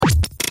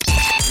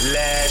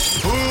Let's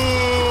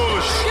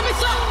push. Give me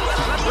some.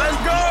 Let's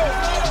go.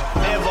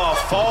 Never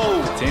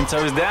fold. 10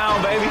 toes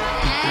down, baby.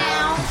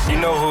 You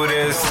know who it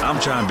is. I'm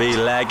trying to be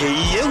like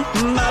you,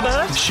 my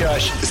bud.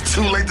 Shush. It's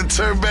too late to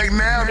turn back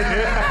now.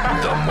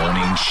 The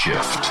Morning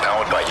Shift.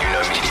 Powered by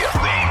Media.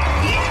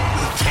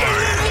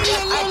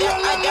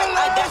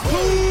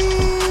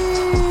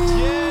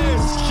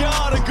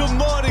 Good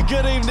morning,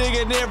 good evening,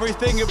 and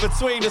everything in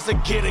between. It's a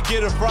Gedit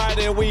Gedit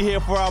Friday, and we here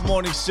for our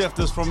morning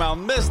shifters. From our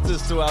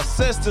misters to our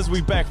sisters,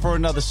 we back for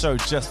another show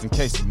just in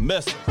case you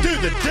missed it. Do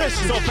the dish.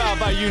 So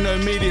powered by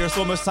Media. It's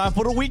almost time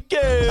for the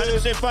weekend.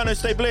 100% fun and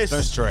stay blessed.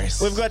 No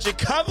stress. We've got you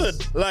covered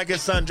like a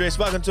sundress.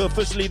 Welcome to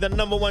officially the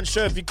 #1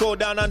 show if you call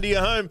down under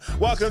your home.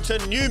 Welcome to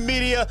New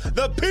Media,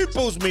 the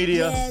People's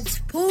Media. Let's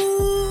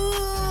push.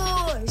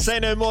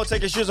 Say no more,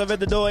 take your shoes off at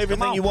the door.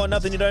 Everything you want,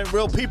 nothing you don't.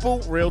 Real people,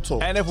 real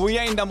talk. And if we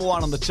ain't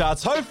 #1 on the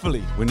charts,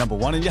 hopefully we're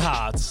 #1 in your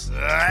hearts.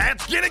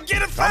 Let's get it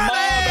Friday. Come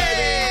on,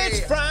 baby.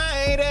 It's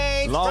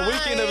Friday. Long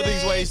weekend over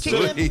these ways, too.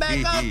 Kicking it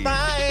back on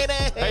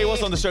Friday. Hey,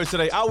 what's on the show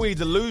today? Are we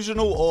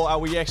delusional or are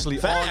we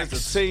actually on as a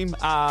team?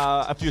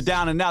 If you're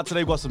down and out today,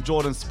 we've got some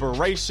Jordan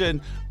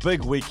inspiration.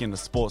 Big weekend of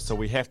sports, so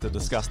we have to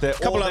discuss that.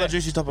 A couple other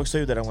juicy topics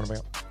too that I want to bring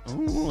up.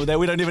 Ooh, that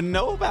we don't even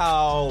know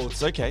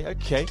about.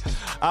 Okay.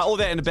 All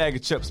that in a bag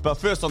of chips. But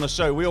first on the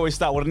show, we always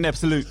start with an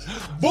absolute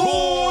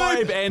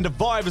vibe. And the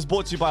vibe is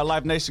brought to you by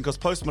Live Nation because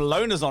Post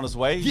Malone is on his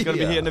way. He's going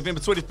to be here November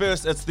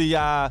 21st. It's the,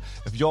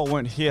 if y'all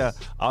weren't here,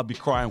 I'll Be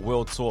Crying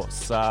World Tour.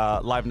 It's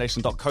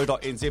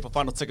livenation.co.nz for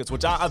final tickets,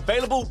 which are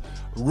available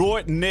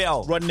right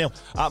now.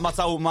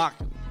 Matau Marc,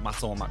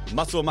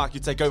 you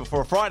take over for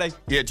a Friday.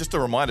 Yeah, just a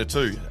reminder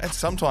too, at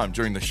some time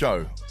during the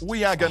show,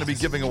 we are going to be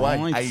giving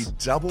away a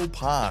double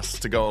pass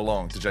to go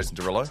along to Jason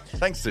Derulo,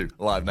 thanks to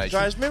Live Nation.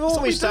 Guys, remember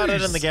when we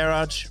started in the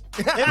garage?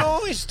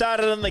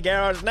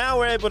 Now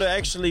we're able to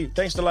actually,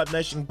 thanks to Live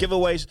Nation, give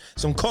away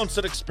some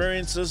concert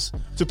experiences.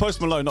 To Post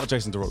Malone, not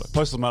Jason Derulo.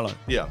 Post Malone.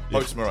 Yeah,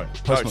 Post Malone.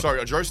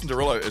 Sorry, Jason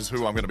Derulo is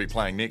who I'm going to be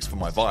playing next for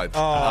my vibe.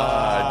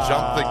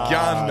 Jump the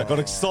gun. I got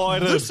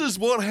excited. This is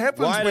what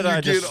happens when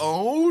you get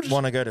old.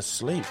 Want to go to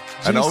sleep.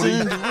 An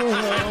oldie,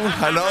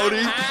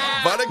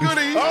 but a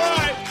goodie. All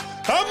right,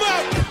 I'm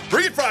up.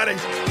 Bring it Friday.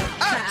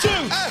 2,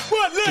 1,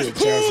 let's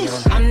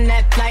push. I'm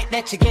that flight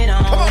that you get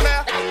on. Come on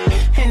now.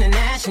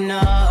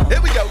 International.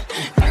 Here we go.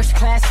 First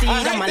class seat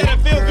I on my like that.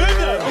 lap. Feel good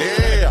though.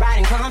 Yeah.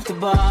 Riding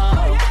comfortable.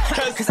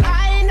 Cause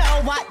I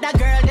know what that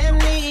girl them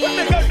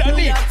need. New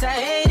York to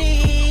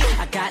Haiti.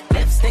 I got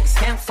lipstick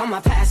stamps on my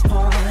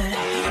passport.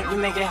 You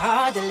make it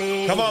hard to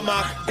leave. Come on,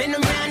 Mark. Been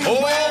around the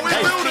Oh, world.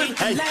 we're building.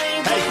 Hey,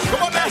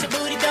 come on now. Your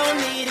booty don't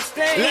need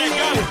explaining. Let go.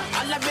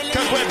 All I really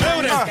Cause need we're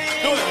building. is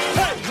Do it.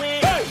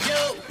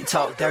 you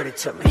talk dirty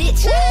to me.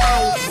 Bitch, I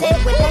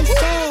said what I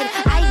said.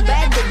 I'd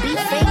rather be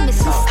famous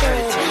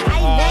instead. I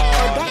let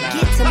all that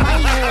get to my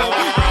head. I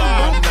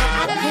want that,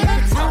 I pick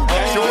the tongue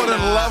down.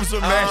 Jordan loves a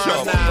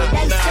mashup. What I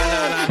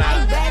said,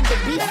 I'd rather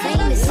be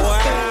famous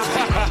instead.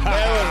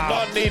 That was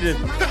not needed.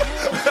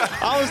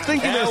 I was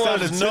thinking that That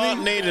sounded was not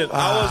silly. needed.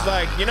 I was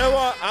like, you know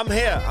what? I'm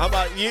here. I'm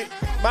like,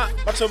 Mark,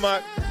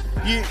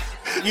 you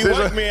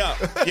woke me up.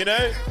 You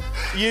know,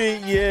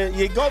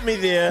 you got me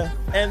there,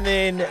 and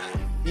then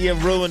you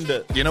ruined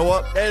it. You know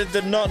what? I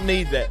did not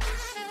need that.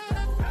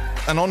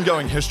 An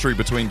ongoing history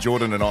between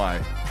Jordan and I.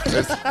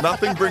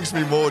 Nothing brings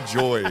me more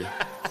joy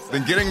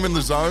than getting him in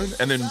the zone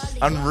and then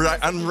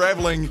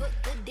unraveling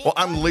or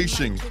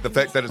unleashing the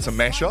fact that it's a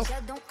mashup.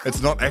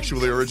 It's not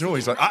actually original.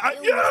 He's like,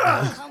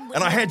 yeah,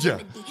 and I had you,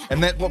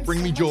 and that's what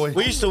brings me joy.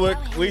 We used to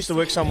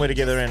work somewhere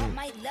together, and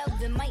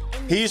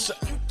he used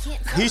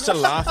to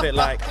laugh at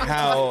like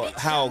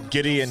how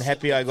giddy and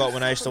happy I got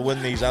when I used to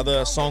win these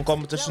other song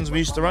competitions we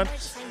used to run.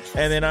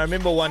 And then I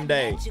remember one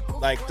day,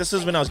 like this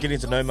is when I was getting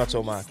to know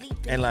Matau Marc,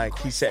 and like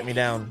he sat me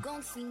down.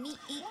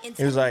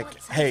 He was like,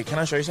 "Hey, can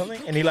I show you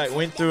something?" And he like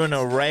went through an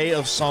array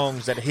of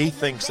songs that he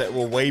thinks that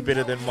were way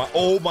better than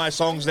all my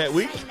songs that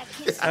week.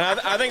 And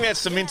I think that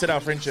cemented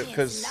our friendship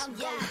because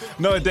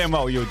No, damn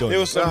well what you were doing. there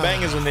was some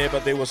bangers in there,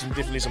 but there was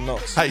definitely some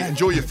knocks. Hey,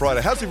 enjoy your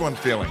Friday. How's everyone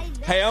feeling?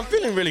 Hey, I'm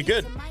feeling really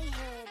good.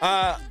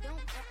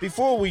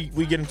 Before we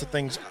get into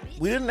things,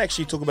 we didn't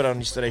actually talk about it on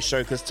yesterday's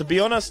show because, to be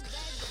honest,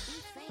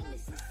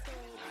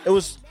 it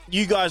was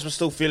you guys were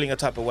still feeling a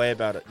type of way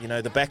about it. You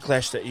know, the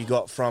backlash that you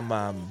got from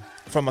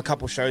a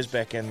couple shows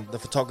back and the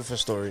photographer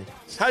story.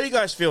 How do you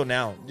guys feel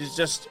now? It's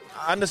just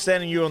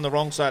understanding you're on the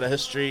wrong side of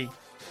history.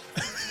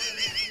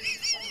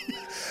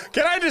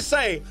 Can I just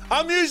say,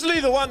 I'm usually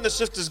the one the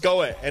sisters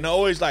go at, and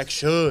always like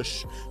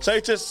shush. So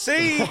to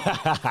see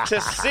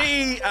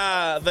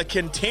the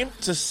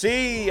contempt, to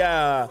see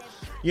Let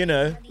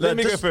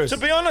me go first. To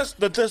be honest,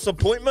 the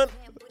disappointment,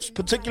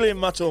 particularly in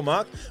Matau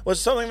Marc, was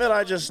something that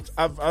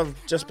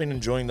I've just been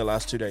enjoying the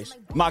last 2 days.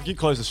 Mark, you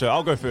close the show.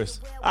 I'll go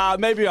first.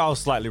 Maybe I was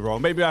slightly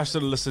wrong. Maybe I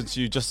should have listened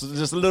to you just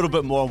a little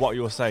bit more on what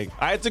you were saying.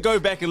 I had to go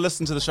back and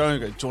listen to the show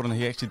and go, Jordan,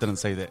 he actually didn't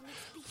say that.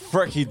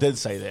 Frick, he did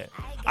say that.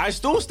 I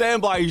still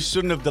stand by you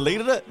shouldn't have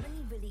deleted it.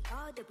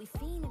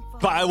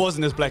 But it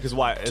wasn't as black as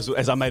white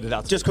as I made it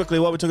out to Just quickly,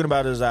 what we're talking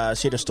about is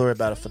she had a story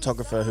about a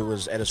photographer who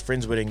was at his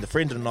friend's wedding. The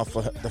friend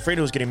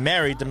who was getting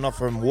married didn't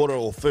offer him water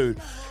or food,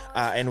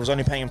 and was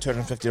only paying him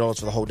 $250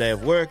 for the whole day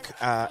of work.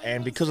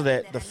 And because of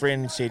that, the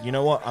friend said, "You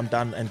know what? I'm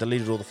done," and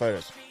deleted all the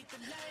photos.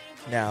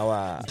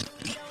 Now,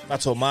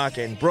 Mato, Mark,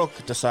 and Brook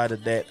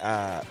decided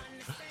that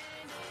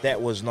that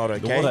was not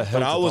okay.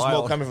 But I was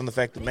more coming from the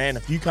fact that, man,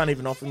 if you can't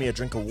even offer me a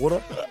drink of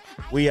water,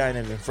 we ain't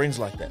even friends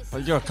like that.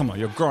 But come on,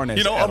 you're grown as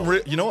You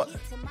know, you know what?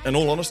 In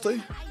all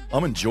honesty,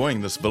 I'm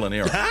enjoying this villain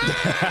era.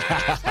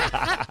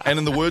 And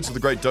in the words of the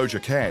great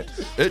Doja Cat,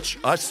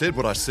 I said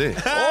what I said.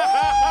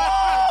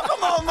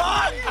 Come on,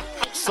 Mark!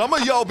 Some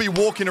of y'all be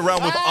walking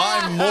around with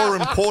 "I'm more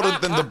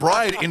important than the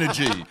bride"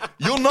 energy.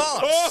 You're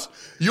not.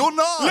 You're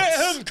not.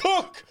 Let him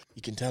cook.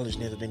 You can tell he's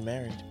never been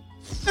married.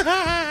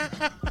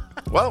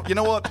 Well, you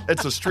know what?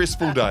 It's a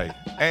stressful day.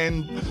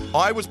 And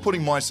I was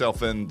putting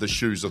myself in the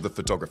shoes of the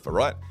photographer,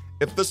 right?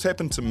 If this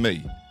happened to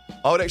me,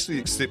 I would actually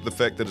accept the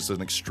fact that it's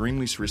an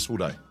extremely stressful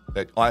day,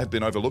 that I have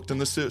been overlooked in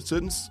this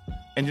instance.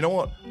 And you know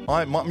what?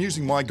 I'm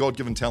using my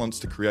God-given talents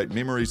to create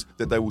memories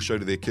that they will show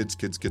to their kids.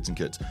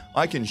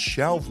 I can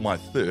shelve my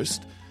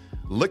thirst,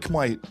 lick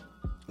my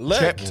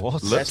chapped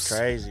lips. That's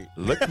crazy.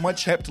 Lick my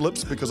chapped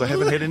lips because I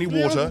haven't had any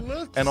water,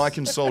 and I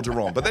can soldier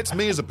on. But that's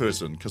me as a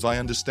person, because I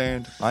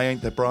understand I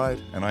ain't the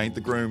bride and I ain't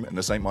the groom, and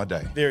this ain't my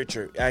day. Very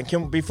true.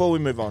 And before we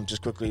move on,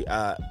 just quickly,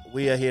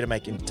 we are here to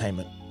make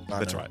entertainment.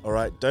 That's right. All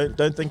right.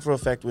 Don't think for a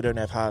fact we don't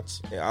have hearts.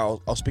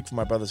 I'll speak for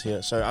my brothers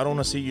here. So I don't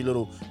want to see you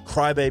little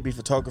crybaby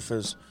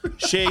photographers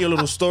share your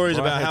little stories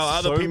about how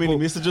other people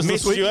messed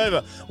you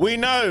over. We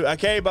know,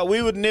 okay, but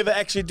we would never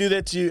actually do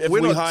that to you if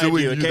we hired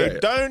you. Okay,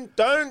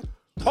 don't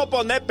hop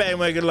on that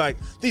bandwagon like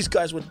these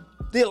guys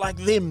they're like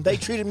them. They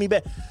treated me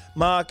bad.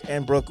 Mark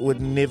and Brook would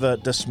never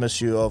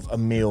dismiss you of a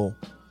meal.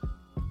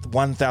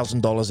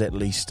 $1,000 at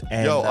least.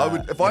 And, I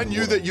would, if I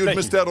knew that you had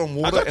missed out on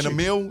water and a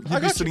meal,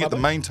 you'd be sitting at the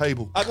main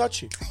table. I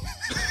got you.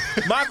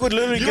 Mark would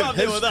literally give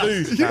his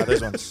food. Nah,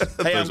 those ones.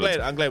 Hey,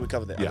 I'm glad we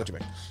covered that. I got you,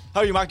 mate. How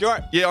are you, Mark? You all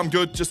right? Yeah, I'm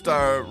good. Just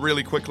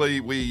really quickly,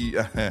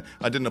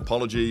 I did an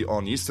apology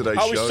on yesterday's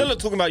show. Oh, we're still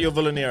talking about your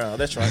villain era.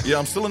 That's right. Yeah,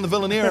 I'm still in the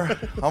villain era.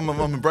 I'm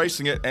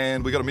embracing it,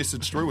 and we got a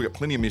message through. We got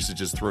plenty of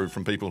messages through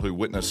from people who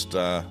witnessed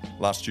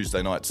last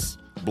Tuesday night's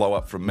blow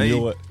up from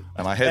me.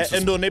 And I had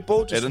indoor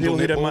netball, just people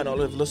who might not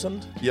have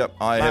listened. Yep,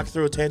 Mark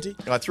threw a tanty.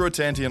 I threw a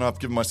tanty, and I've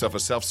given myself a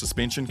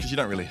self-suspension because you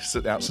don't really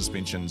sit out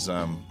suspensions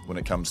when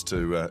it comes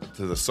to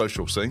the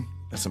social scene.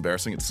 That's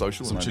embarrassing. It's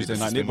social. Some Tuesday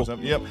night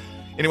netball. Yep.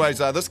 Anyways,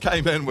 this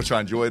came in, which I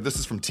enjoyed. This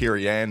is from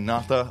Terry Ann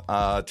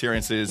Natha. Terry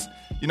Ann says,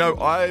 "You know,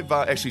 I've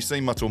actually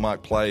seen Mato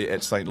Marc play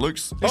at St.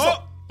 Luke's.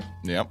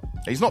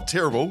 He's not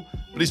terrible,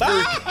 but he's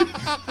very."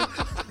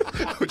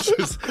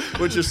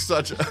 which is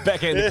such a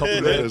backhanded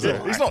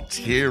compliment. He's not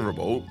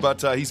terrible,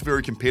 but he's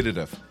very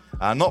competitive.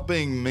 Not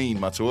being mean,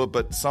 Matua,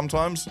 but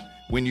sometimes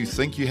when you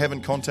think you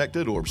haven't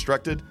contacted or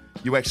obstructed,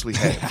 you actually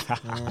have.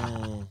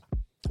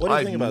 What do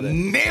you think about that?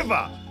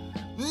 Never.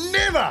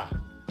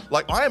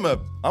 Like I'm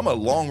a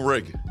long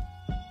rig.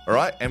 All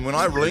right, and when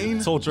I lean,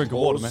 it's all drink of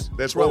water, man.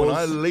 That's right. When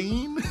I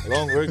lean,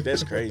 long rig,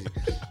 that's crazy.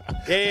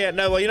 Yeah.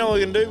 No, well, you know what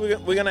we're gonna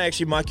do? We're gonna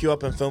actually mic you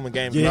up and film a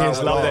game.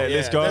 Yes, love that.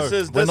 Let's go.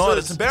 It's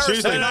embarrassing.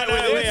 Tuesday night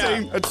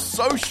It's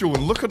social,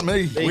 and look at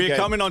me. We're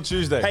coming on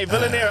Tuesday. Hey,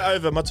 Villanera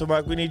over, Mato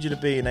Marc. We need you to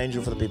be an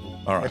angel for the people.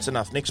 All right, that's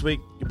enough. Next week,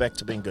 you're back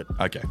to being good.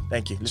 Okay.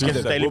 Thank you. Let's get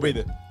get we'll be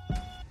there.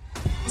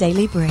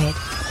 Daily Bread.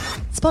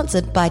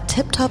 Sponsored by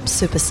Tip Top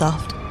Super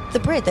Soft. The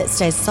bread that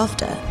stays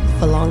softer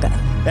for longer.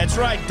 That's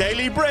right,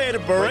 Daily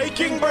Bread,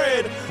 breaking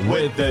bread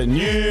with the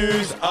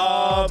news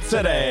of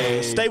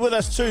today. Stay with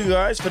us too,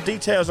 guys, for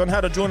details on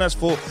how to join us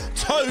for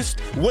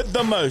Toast with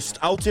the Most.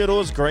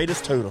 Aotearoa's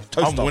greatest toast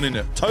off. I'm winning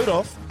it. Toad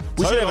off.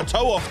 We should have a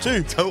toe off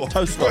too. Toe off.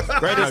 Toast off.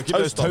 Greatest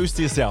toast off. Toast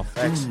to yourself.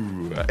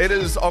 It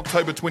is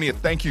October 20th.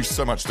 Thank you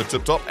so much to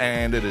Tip Top,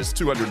 and it is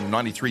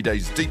 293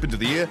 days deep into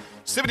the year.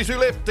 72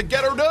 left to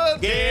get her done.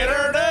 Get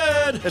her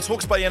done. It's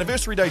Hawke's Bay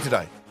anniversary day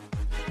today.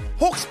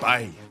 Hawke's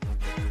Bay.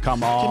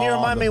 Come on. Can you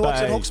remind me what's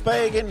in Hawke's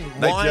Bay again?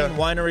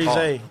 Wineries,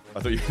 eh? I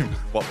thought you.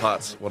 What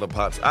parts? What are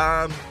parts?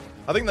 I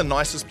think the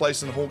nicest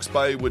place in Hawke's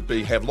Bay would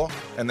be Havelock,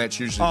 and that's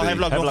usually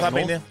Havelock North. I've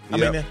been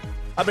there.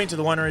 I've been to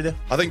the winery there.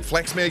 I think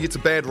Flaxmere gets a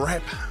bad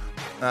rap.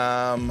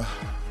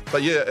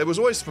 But yeah, it was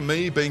always for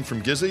me, being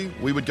from Gizzy,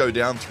 we would go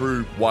down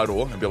through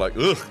Wairoa and be like,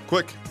 ugh,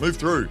 quick, move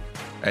through.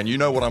 And you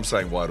know what I'm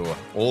saying, Wairoa.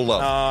 All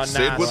love.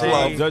 Said with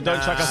love. Don't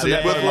chuck us in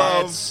Said with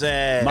love. Mark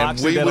said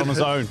that on his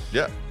own.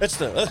 Yeah. It's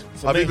the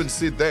I've even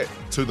said that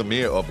to the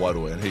mayor of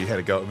Wairoa, and he had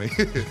a go at me.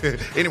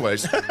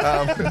 Anyways.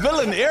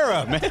 Villain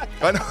era, man.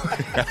 I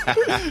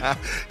know.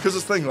 Because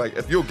this thing, like,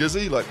 if you're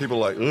Gizzy, like,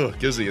 people are like, ugh,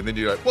 Gizzy. And then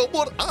you're like, well,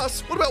 what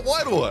us? What about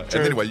Wairoa?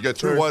 And anyway, you go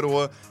through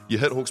Wairoa, you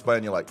hit Hawke's Bay,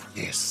 and you're like,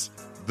 yes,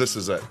 this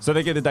is it. So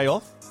they get a day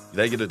off?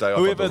 They get a day off.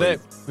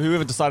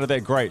 Whoever decided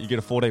that, great. You get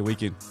a 4-day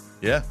weekend.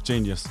 Yeah.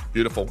 Genius.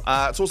 Beautiful.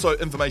 It's also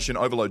Information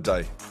Overload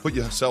Day. Put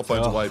your cell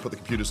phones away, put the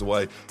computers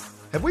away.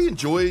 Have we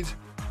enjoyed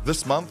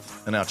this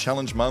month and our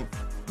challenge month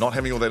not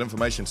having all that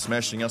information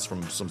smashing us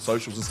from some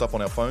socials and stuff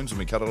on our phones when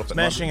we cut it off.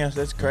 Smashing us,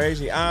 that's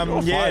crazy. on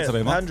fire Yeah,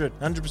 today, mate.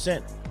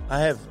 100%. I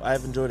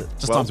have enjoyed it.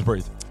 Just time to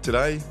breathe.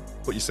 Today,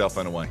 put your cell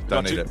phone away. Don't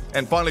Got need you. it.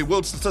 And finally,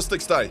 World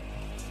Statistics Day.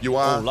 You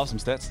are Oh, love some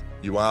stats.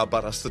 You are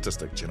but a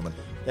statistic, gentlemen.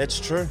 That's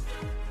true.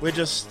 We're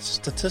just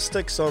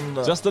statistics on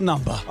the Just a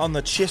number. on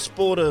the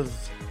chessboard of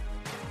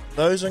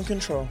those in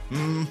control.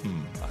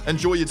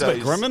 Enjoy your It's a bit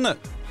days. grim, isn't it?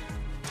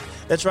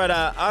 That's right.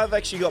 I've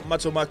actually got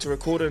Mato Mark to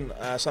record in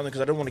something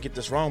because I don't want to get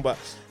this wrong, but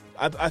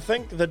I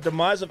think the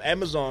demise of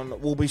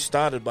Amazon will be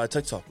started by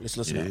TikTok. Let's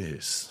listen out.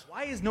 Yes.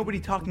 Why is nobody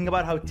talking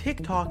about how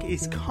TikTok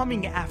is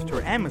coming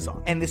after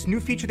Amazon? And this new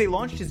feature they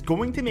launched is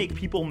going to make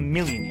people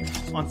millionaires.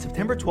 On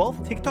September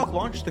 12th, TikTok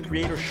launched the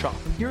Creator Shop.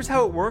 Here's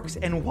how it works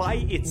and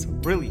why it's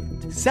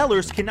brilliant.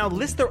 Sellers can now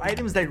list their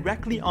items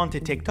directly onto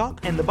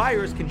TikTok, and the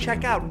buyers can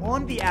check out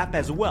on the app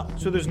as well.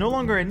 So there's no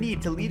longer a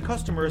need to lead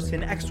customers to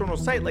an external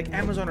site like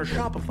Amazon or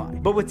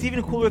Shopify. But what's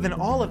even cooler than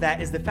all of that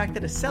is the fact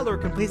that a seller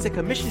can place a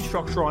commission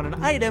structure on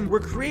an item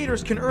where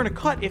creators can earn a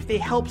cut if they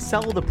help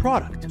sell the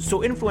product.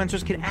 So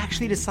influencers can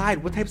actually decide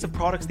what types of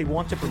products they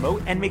want to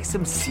promote and make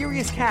some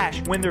serious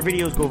cash when their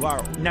videos go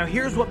viral. Now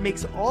here's what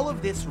makes all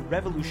of this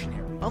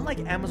revolutionary. Unlike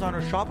Amazon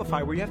or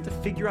Shopify where you have to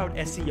figure out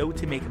SEO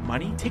to make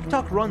money,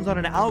 TikTok runs on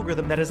an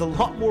algorithm that is a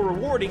lot more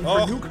rewarding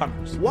for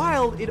newcomers,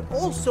 while it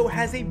also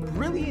has a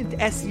brilliant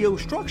SEO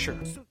structure.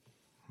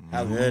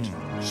 How good.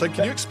 So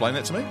can you explain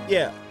that to me?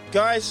 Yeah,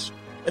 guys,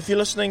 if you're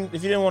listening,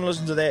 if you don't want to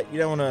listen to that, you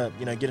don't want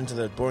to, get into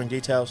the boring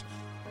details.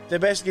 They're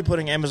basically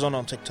putting Amazon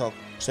on TikTok,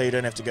 so you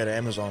don't have to go to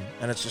Amazon,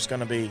 and it's just going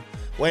to be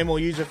way more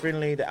user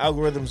friendly. The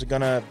algorithms are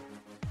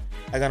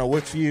gonna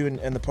work for you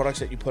and the products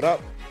that you put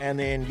up, and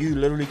then you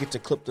literally get to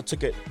clip the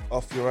ticket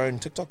off your own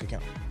TikTok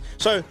account.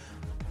 So,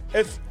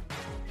 if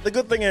the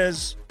good thing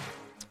is,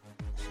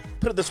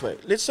 put it this way: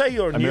 let's say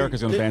you're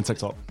America's going to ban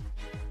TikTok.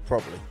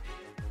 Probably.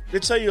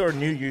 Let's say you're a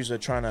new user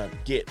trying to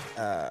get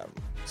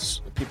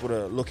people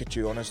to look at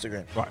you on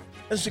Instagram. Right.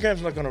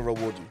 Instagram's not going to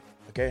reward you.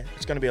 Okay,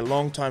 it's going to be a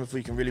long time before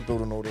you can really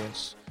build an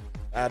audience.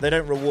 They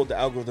don't reward the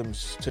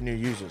algorithms to new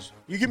users.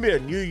 You can be a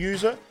new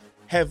user,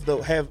 have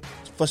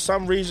for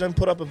some reason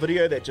put up a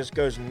video that just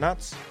goes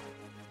nuts,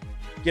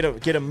 get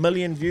a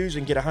million views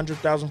and get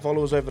 100,000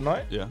 followers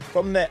overnight. Yeah.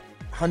 From that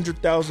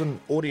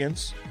 100,000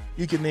 audience,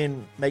 you can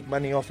then make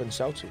money off and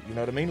sell to. You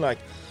know what I mean? Like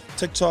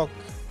TikTok,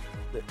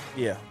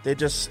 yeah, they're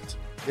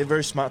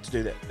very smart to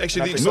do that.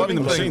 Actually, And the I think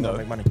exciting thing, they'll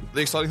make money.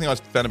 The exciting thing I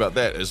found about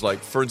that is, like,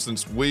 for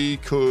instance, we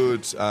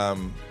could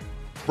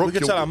Brooke, We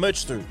could sell our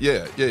merch through.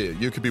 Yeah.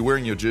 You could be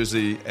wearing your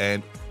jersey,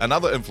 and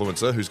another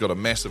influencer who's got a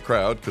massive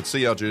crowd could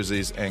see our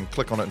jerseys and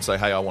click on it and say,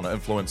 hey, I want to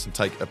influence and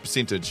take a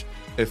percentage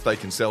if they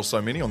can sell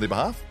so many on their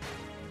behalf.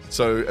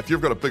 So if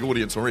you've got a big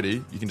audience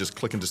already, you can just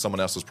click into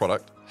someone else's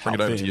product, bring it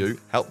over to you,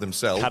 help them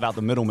sell. Cut out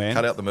the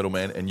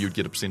middleman. And you'd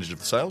get a percentage of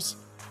the sales.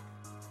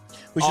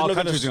 We should look at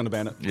countries this. are going to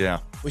ban it. Yeah.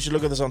 We should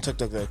look at this on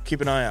TikTok though. Keep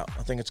an eye out.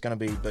 I think it's going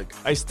to be big.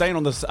 Hey, staying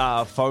on this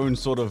phone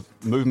sort of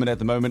movement at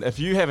the moment, if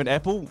you have an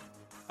Apple,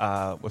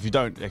 if you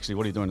don't, actually,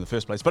 what are you doing in the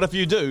first place? But if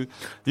you do,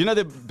 you know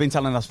they've been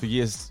telling us for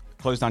years,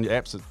 close down your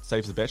apps, it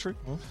saves the battery.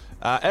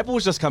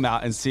 Apple's just come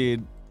out and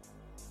said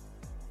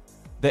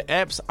the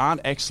apps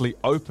aren't actually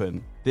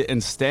open. They're in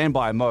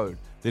standby mode.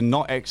 They're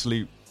not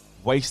actually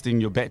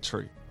wasting your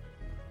battery.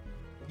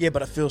 Yeah,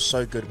 but it feels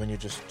so good when you're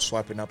just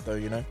swiping up though,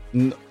 you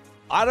know?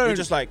 I don't. You're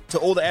just like, to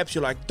all the apps,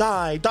 you're like,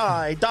 die.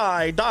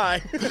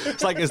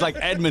 It's like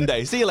admin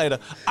day. See you later.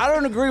 I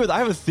don't agree with it. I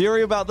have a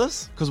theory about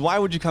this, because why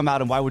would you come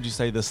out and why would you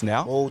say this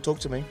now? Oh, talk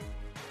to me.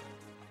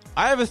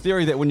 I have a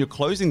theory that when you're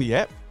closing the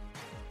app,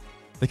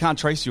 they can't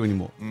trace you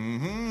anymore.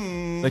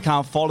 Mm-hmm. They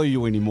can't follow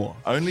you anymore.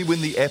 Only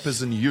when the app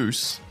is in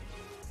use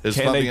is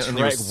Can they in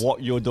track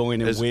what you're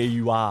doing and where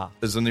you are?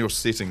 Is in your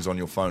settings on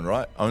your phone,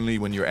 right? Only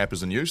when your app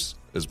is in use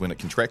is when it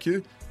can track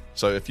you.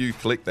 So if you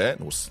click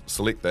that or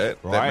select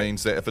that, that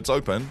means that if it's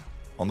open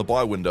on the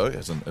buy window,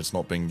 as in it's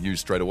not being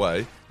used straight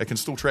away, it can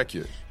still track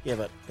you. Yeah,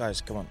 but guys,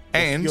 come on.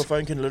 And your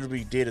phone can literally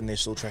be dead and they're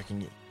still tracking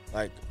you.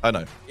 Like, I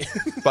know,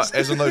 but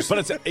as in those, but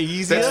it's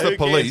easy. That's the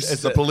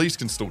police. The police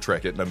can still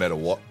track it no matter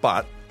what.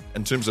 But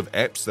in terms of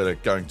apps that are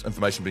going,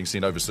 information being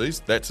sent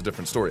overseas, that's a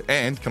different story.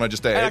 And can I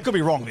just add, and I could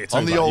be wrong there too,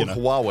 on the old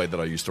Huawei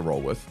that I used to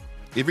roll with,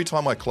 every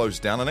time I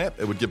closed down an app,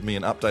 it would give me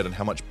an update on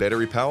how much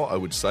battery power I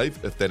would save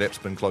if that app's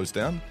been closed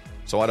down.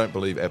 So I don't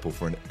believe Apple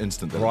for an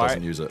instant that it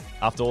doesn't use it.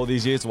 After all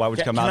these years, why would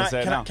you come out and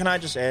say it now? Can I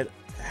just add,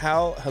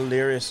 how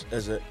hilarious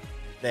is it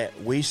that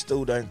we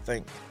still don't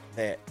think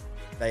that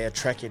they are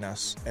tracking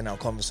us in our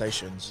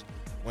conversations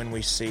when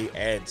we see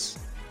ads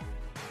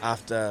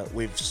after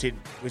we've said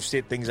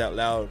things out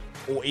loud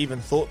or even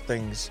thought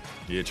things?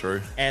 Yeah,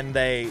 true. And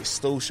they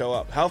still show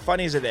up. How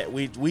funny is it that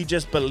we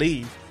just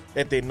believe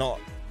that they're not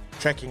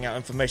tracking our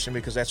information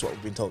because that's what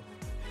we've been told?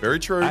 Very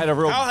true. I had a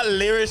real How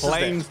hilarious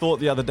plain is that? thought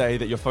the other day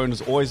that your phone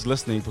is always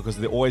listening because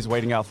they're always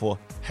waiting out for,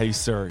 hey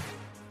Siri.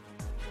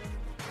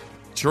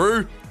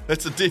 True.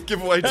 That's a dead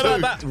giveaway too.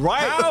 But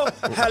how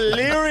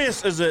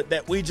hilarious is it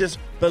that we just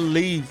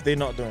believe they're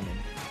not doing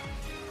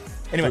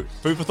it? Anyway,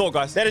 Food for thought,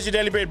 guys. that is your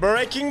Daily Bread.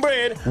 Breaking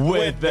bread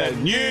With the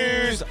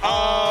news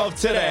of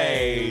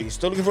today.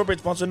 Still looking for a bread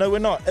sponsor? No, we're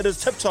not. It is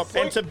Tip Top.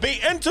 And to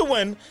beat and to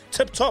win,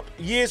 Tip Top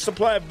year's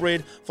supply of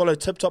bread. Follow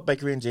Tip Top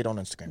Bakery NZ on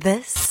Instagram.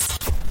 This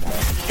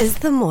is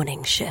the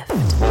morning shift.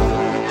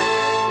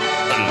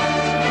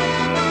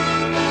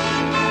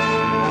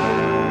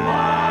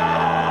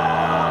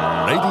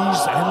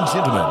 Ladies and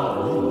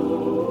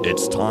gentlemen,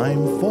 it's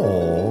time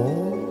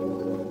for...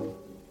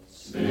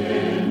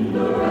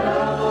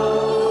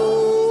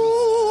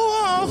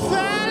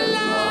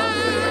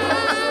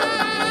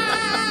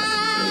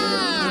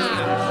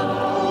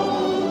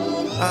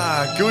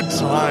 Good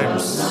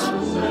times.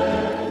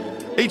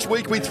 Each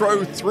week we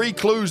throw 3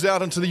 clues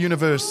out into the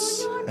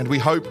universe and we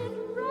hope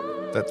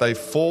that they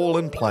fall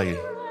in play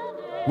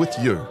with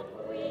you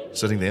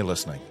sitting there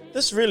listening.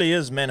 This really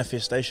is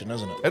manifestation,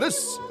 isn't it? It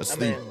is. It's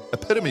the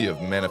epitome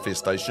of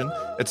manifestation.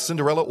 It's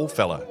Cinderella or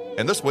fella.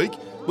 And this week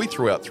we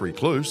threw out 3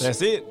 clues.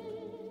 That's it.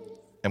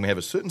 And we have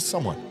a certain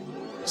someone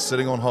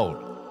sitting on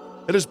hold.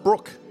 It is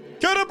Brooke.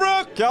 Kia ora,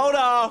 Brooke! Kia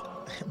ora.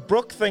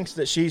 Brooke thinks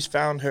that she's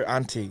found her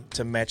auntie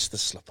to match the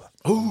slipper.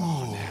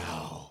 Ooh.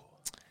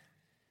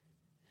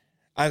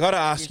 I got to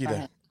ask you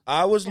though.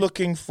 I was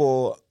looking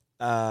for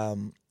a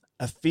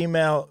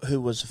female who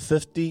was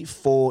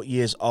 54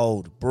 years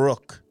old.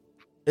 Brooke,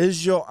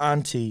 is your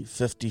auntie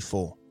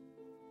 54?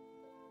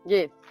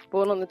 Yes,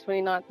 born on the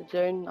 29th of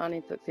June,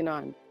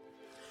 1969.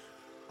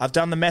 I've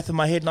done the math in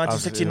my head.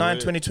 1969,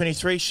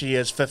 2023. She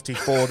is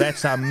 54.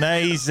 That's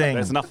amazing.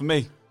 That's enough for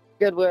me.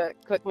 Good work,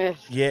 quick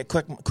math. Yeah,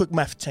 quick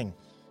math ting.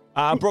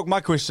 Brooke,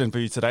 my question for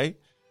you today.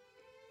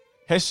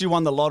 Has she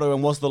won the lotto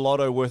and was the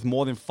lotto worth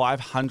more than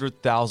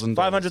 $500,000?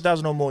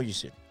 500,000 or more, you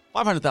said?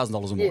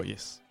 $500,000 or more,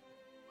 yes.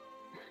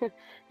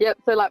 Yep,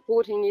 so like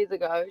 14 years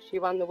ago, she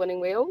won the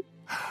winning wheel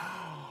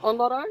on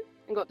lotto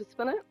and got to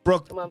spin it.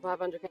 Brooke, and won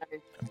 500K.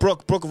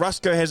 Brook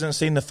Ruscoe hasn't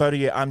seen the photo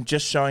yet. I'm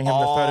just showing him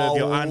the photo of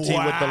your auntie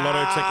with the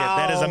lotto ticket.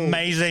 That is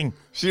amazing.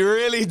 She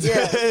really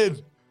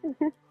did.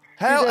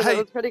 It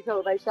was pretty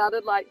cool. They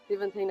shouted like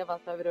 17 of us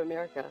over to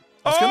America.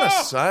 I was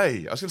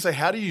going to say,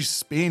 how do you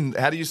spend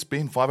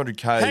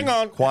 500K Hang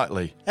on.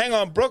 quietly? Hang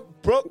on,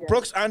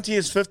 Brooke's auntie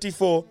is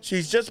 54.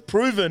 She's just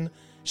proven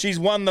she's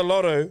won the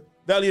lotto,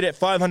 valued at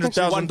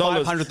 $500,000.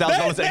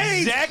 $500,000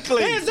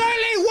 exactly. There's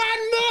only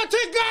one more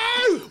to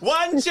go.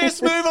 One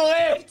chess move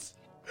left.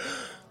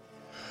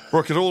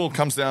 Brooke, it all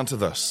comes down to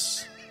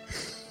this.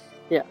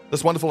 Yeah.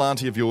 This wonderful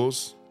auntie of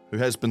yours, who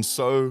has been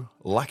so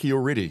lucky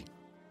already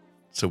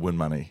to win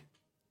money,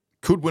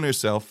 could win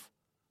herself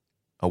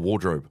a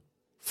wardrobe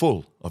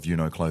full of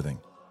you-know clothing.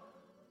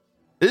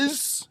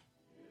 Is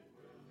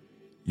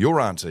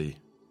your auntie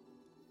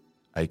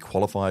a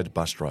qualified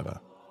bus driver?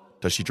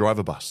 Does she drive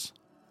a bus?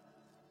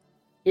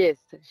 Yes,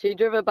 she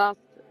drove a bus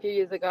a few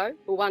years ago,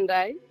 for one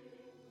day.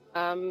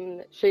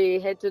 She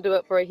had to do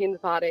it for a hen's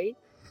party,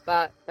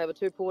 but they were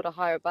too poor to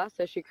hire a bus,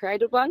 so she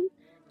created one,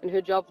 and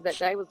her job for that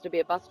day was to be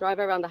a bus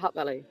driver around the Hutt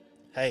Valley.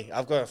 Hey,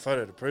 I've got a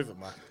photo to prove it,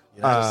 Mark.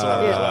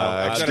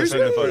 Excuse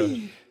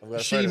me?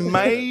 She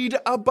made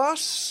a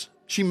bus?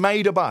 She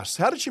made a bus.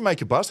 How did she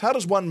make a bus? How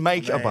does one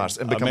make a bus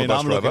and become a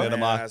bus driver?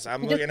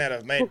 I'm looking at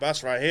a made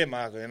bus right here,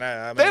 Mark.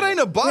 That ain't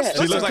a bus.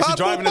 She looks like she's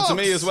driving it to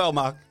me as well,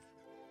 Mark.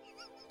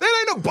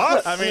 That ain't a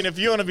bus. I mean, if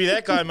you want to be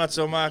that guy,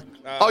 Matzo, Mark.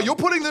 You're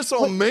putting this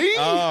on me?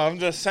 Oh, I'm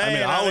just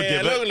saying. I would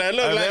give it. Look like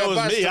a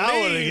bus to me,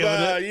 I would have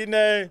given it. You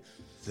know.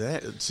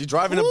 She's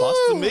driving a bus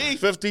to me.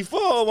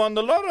 54 won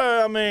the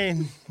lotto. I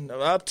mean,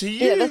 up to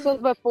you. Yeah, this was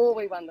before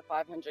we won the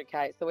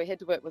 500K, so we had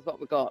to work with what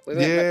we got. We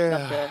weren't rich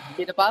enough to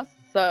get a bus,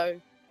 so...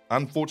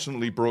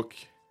 Unfortunately, Brooke,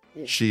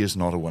 she is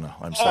not a winner.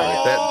 I'm sorry.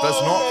 That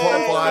does not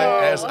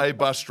qualify as a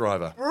bus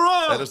driver.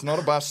 That is not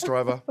a bus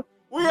driver.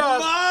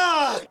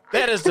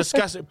 That is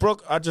disgusting.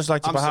 Brooke, I'd just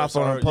like to behalf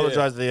on and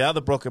apologise to the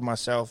other Brooke and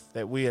myself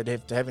that we had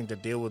having to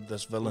deal with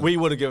this villain. We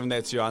would have given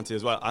that to your auntie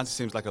as well. Auntie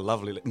seems like a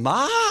lovely...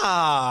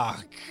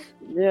 Mark!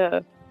 Yeah.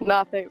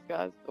 Nah, thanks,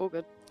 guys. All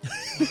good.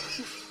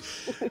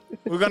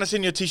 We're going to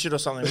send you a t-shirt or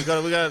something. We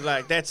got to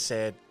like, that's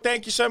sad.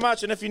 Thank you so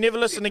much. And if you never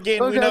listen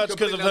again, we know it's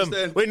because of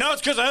him. We know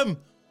it's because of him.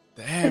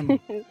 Damn.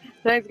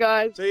 Thanks,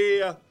 guys. See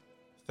ya.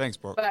 Thanks,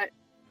 Brooke. Bye.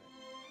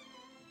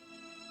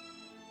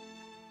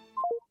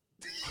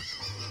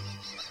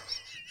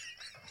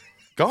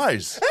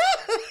 Guys,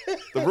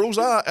 the rules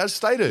are as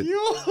stated.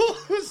 You're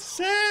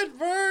sad,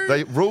 bro.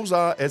 The rules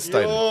are as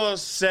stated. You're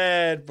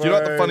sad, bro. Do you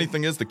know what the funny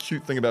thing is? The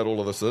cute thing about all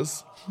of this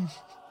is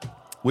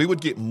we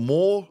would get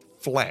more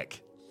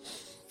flack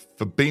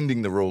for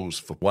bending the rules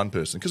for one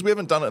person because we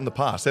haven't done it in the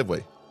past, have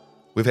we?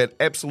 We've had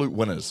absolute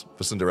winners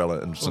for Cinderella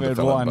and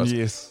Cinderella.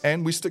 Yes.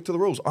 And we stick to the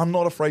rules. I'm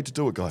not afraid to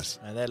do it, guys.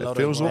 Man, that it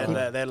feels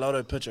awkward. That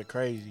lotto picture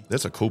crazy.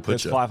 That's a cool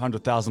picture. There's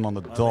 500,000 on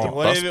the dot.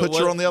 Bus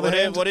picture on the other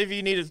hand. Whatever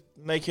you need to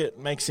make it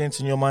make sense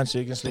in your mind so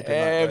you can sleep at night.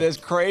 Damn, that's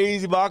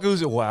crazy,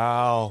 Marcus.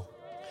 Wow.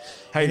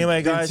 Hey,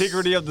 anyway, guys. The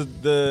integrity of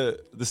the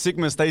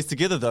segment stays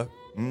together, though.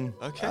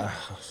 Okay.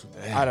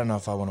 I don't know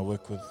if I want to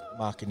work with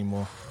Mark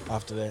anymore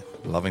after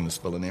that. Loving this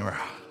villain era.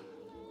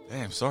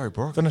 Damn, sorry,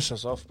 bro. Finish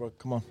us off, bro.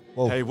 Come on.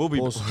 Whoa, hey, we'll be...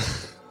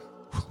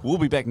 We'll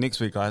be back next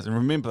week, guys. And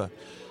remember,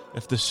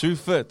 if the shoe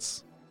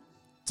fits,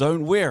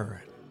 don't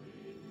wear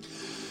it.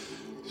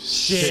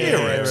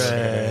 Share it.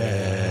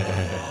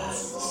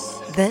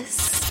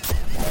 This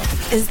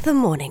is the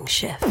morning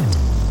shift.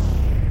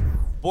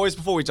 Boys,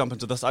 before we jump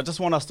into this, I just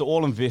want us to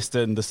all invest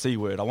in the C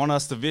word. I want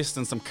us to invest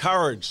in some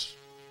courage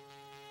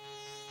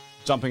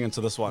jumping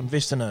into this one.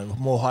 Invest in a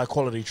more high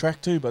quality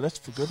track too, but that's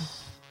for good.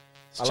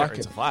 I like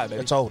it. Fire,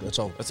 baby. It's old. It's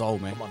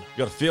old, man. Come on. You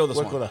got to feel this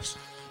Work one. with us.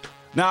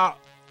 Now,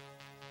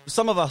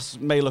 some of us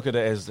may look at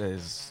it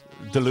as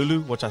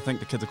Delulu, which I think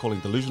the kids are calling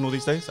delusional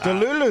these days.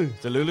 Delulu.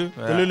 Delulu.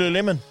 Delulu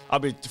lemon. I'll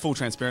be full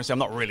transparency. I'm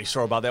not really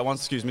sure about that one.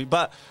 Excuse me.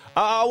 But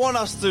I want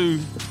us to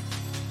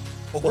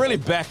really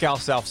back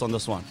ourselves on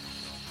this one.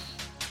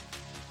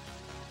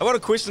 I got a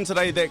question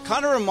today that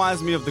kind of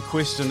reminds me of the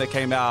question that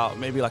came out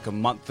maybe like a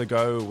month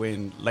ago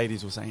when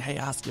ladies were saying, hey,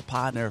 ask your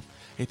partner if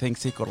he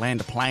thinks he could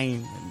land a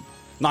plane. And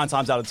 9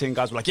 times out of 10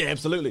 guys were like, yeah,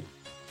 absolutely.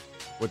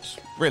 Which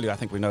really I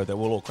think we know that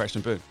we'll all crash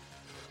and burn.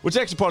 Which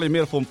is actually probably a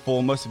metaphor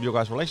for most of your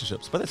guys'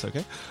 relationships, but that's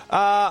okay.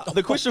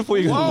 The question for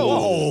you...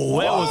 Whoa,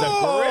 that was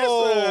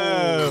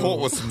aggressive. Caught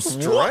with some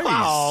strays.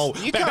 Wow.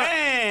 You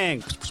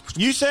Bang!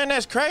 You saying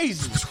that's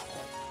crazy?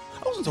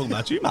 I wasn't talking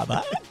about you, my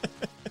bad.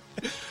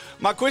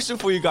 My question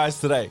for you guys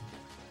today.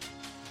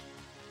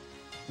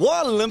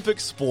 What Olympic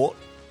sport,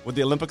 with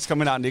the Olympics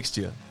coming out next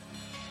year,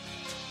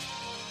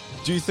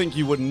 do you think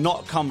you would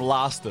not come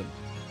last in?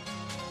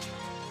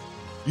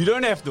 You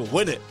don't have to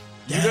win it.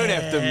 You don't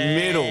have to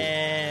medal.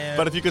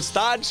 But if you could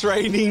start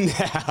training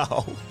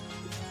now,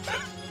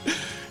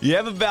 you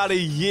have about a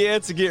year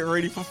to get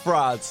ready for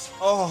France.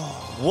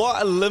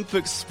 What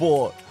Olympic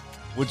sport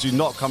would you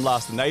not come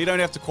last in? Now, you don't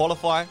have to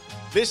qualify.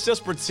 Let's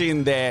just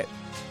pretend that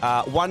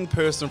one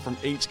person from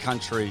each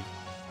country.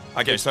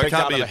 Okay, so it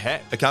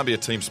can't be a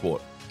team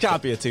sport.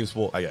 Can't be a team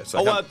sport. Okay, so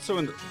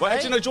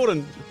actually, no,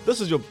 Jordan,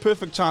 this is your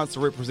perfect chance to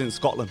represent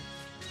Scotland.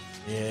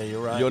 Yeah,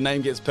 you're right. Your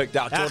name gets picked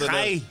out. Jordan,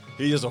 Hey.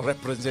 he is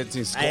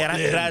representing Scotland.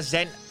 I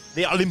represent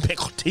the Olympic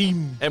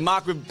team. And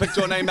Mark, we've picked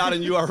your name out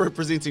and you are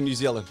representing New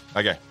Zealand.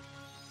 Okay.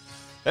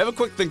 Have a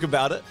quick think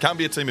about it. Can't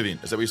be a team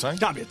event. Is that what you're saying?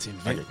 Can't be a team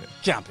event. Okay.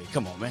 Can't be.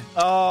 Come on, man.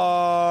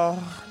 Oh.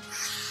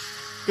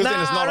 Because then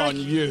it's not on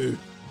you.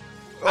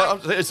 Well,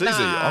 it's easy.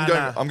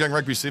 Nah. I'm going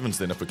rugby sevens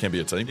then if it can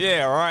be a team.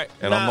 Yeah, all right.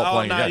 And I'm not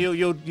playing again.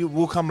 You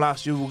will come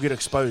last. You will get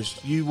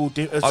exposed. You will.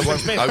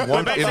 I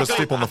won't ever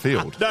step on the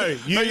field. No,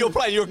 you'll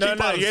play. You're a key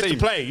part of the you have team. to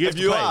play. You have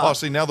to play. Oh,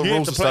 see, now the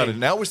rules are started.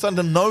 Now we're starting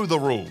to know the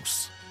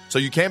rules. So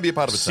you can be a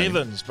part of a team.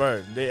 Sevens,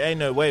 bro. There ain't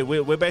no way.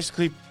 We're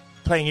basically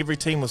playing every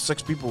team with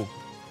 6 people.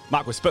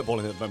 Mark, we're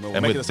spitballing at the moment.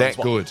 And we're that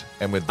good.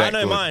 And we're that good.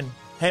 I know mine.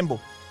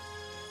 Handball.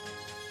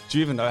 Do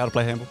you even know how to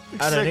play handball?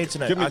 I don't need to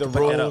know. Give me I the can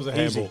pick that rules up. of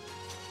handball. Easy.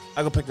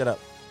 I can pick that up.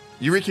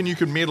 You reckon you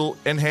could medal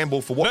in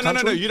handball for what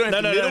country? No, you don't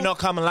have to medal. not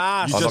coming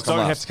last. You just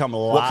don't have to come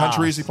last. What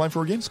country is he playing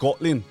for again?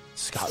 Scotland.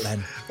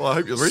 Well, I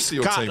hope the rest of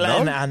your team know.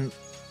 Scotland and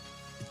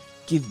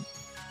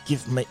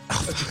give me...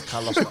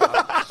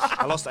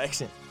 I lost the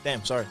accent.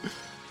 Damn, sorry.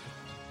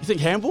 You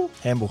think handball?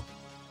 Handball.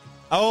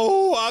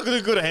 Oh, I'm going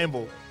to go to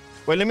handball.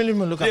 Wait, let me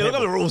look up. Yeah, look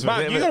at the rules,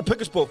 Mark, man. you got to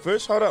pick a sport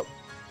first. Hold up.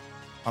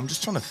 I'm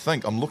just trying to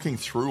think. I'm looking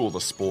through all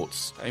the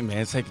sports. Hey,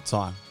 man, take your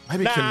time.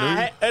 Maybe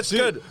canoe. It's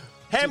good.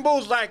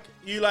 Handball's like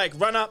you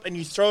run up and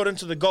you throw it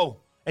into the goal,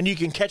 and you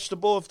can catch the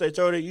ball if they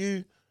throw it at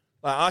you.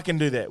 Like I can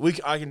do that.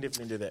 I can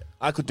definitely do that.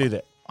 I could do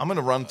that. I'm going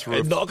to run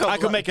through. I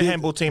could make a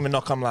handball team and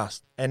not come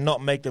last, and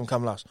not make them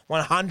come last.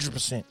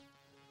 100%.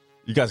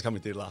 You guys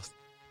coming dead last.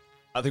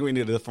 I think we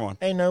need a different one.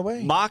 Ain't no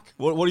way. Mark,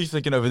 what are you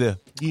thinking over there?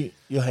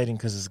 You're hating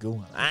because it's a good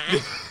one.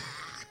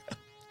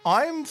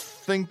 I'm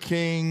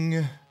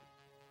thinking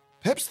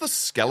perhaps the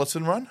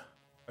skeleton run.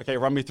 Okay,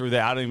 run me through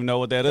that. I don't even know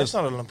what that That's is.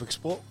 not an Olympic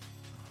sport.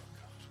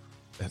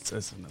 It's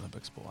an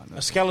Olympic sport. I know.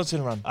 A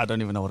skeleton run. I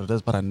don't even know what it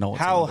is, but I know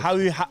it's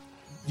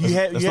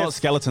you not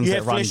skeletons you that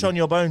have run. flesh on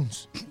your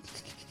bones.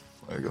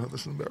 Oh God,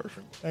 this is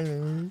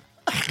embarrassing.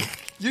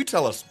 You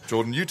tell us,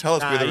 Jordan. You tell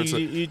us whether it's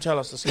you tell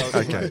us the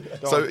skeleton. Okay.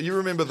 So you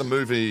remember the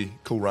movie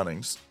Cool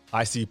Runnings?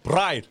 I see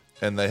pride.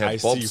 And they have I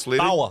bobsledding. see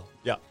power.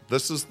 Yeah.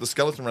 This is the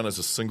skeleton run is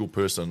a single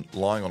person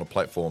lying on a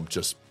platform,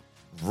 just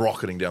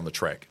rocketing down the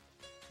track.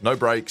 No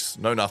brakes,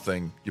 no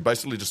nothing. You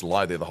basically just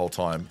lie there the whole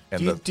time.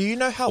 And Do you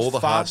know how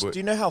fast? Do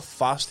you know how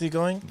fast they're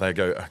going? They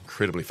go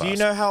incredibly fast. Do you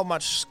know how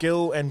much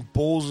skill and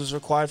balls is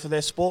required for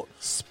their sport?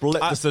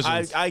 Split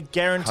decisions. I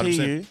guarantee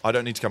 100%. you. I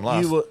don't need to come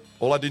last.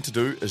 All I need to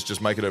do is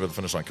just make it over the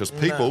finish line because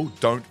people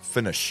don't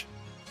finish.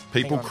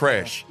 People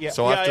crash. Yeah.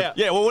 So I have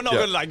to, well, we're not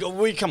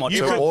going to come on. You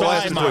So could all I die,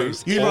 have to do-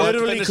 mate. You all I-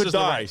 literally Finish could is the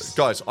die. race.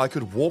 Guys, I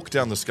could walk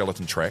down the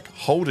skeleton track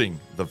holding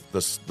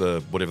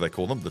the whatever they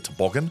call them, the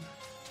toboggan,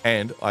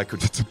 and I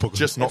could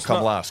just not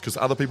come last because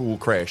other people will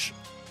crash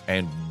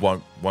and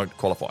won't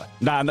qualify.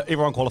 Nah, no,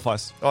 everyone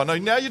qualifies. Oh no!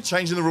 Now you're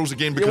changing the rules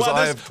again because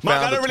I have found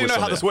Mark, I a don't really twist know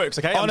how on this there. works,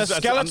 okay? On a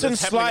skeleton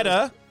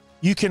slider,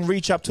 you can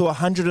reach up to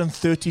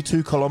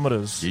 132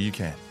 kilometers. Yeah, you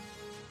can.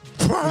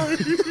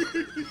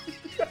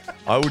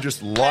 I will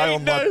just lie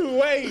on my. No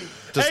way!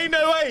 Ain't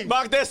no way!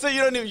 Mark, that's it.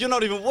 You're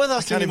not even with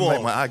us Can't even anymore.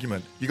 make my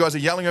argument. You guys are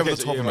yelling over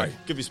the top of me.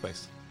 Give you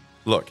space.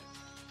 Look,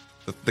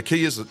 The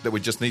key is that we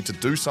just need to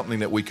do something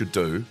that we could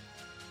do,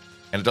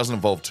 and it doesn't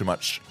involve too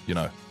much,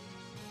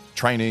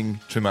 training,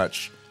 too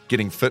much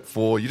getting fit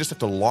for. You just have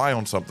to lie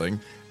on something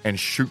and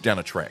shoot down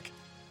a track.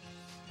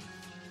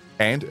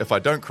 And if I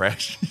don't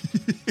crash,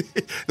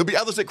 there'll be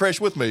others that crash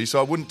with me, so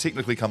I wouldn't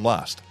technically come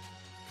last.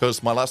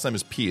 Because my last name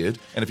is Peard,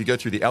 and if you go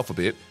through the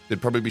alphabet,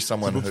 there'd probably be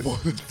someone who...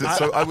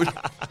 So I would...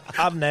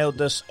 I've nailed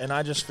this, and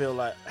I just feel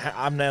like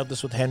I've nailed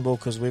this with handball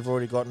because we've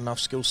already got enough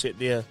skill set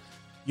there.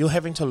 You're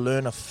having to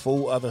learn a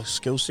full other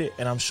skill set,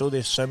 and I'm sure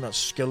there's so much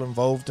skill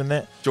involved in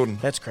that. Jordan.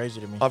 That's crazy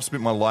to me. I've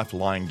spent my life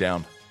lying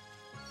down.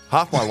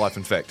 Half my life,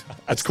 in fact.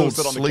 It's called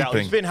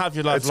sleeping. You spent half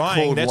your life it's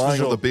lying, called that's lying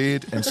for on sure. the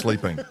bed and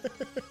sleeping.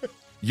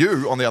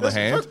 You, on the other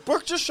hand...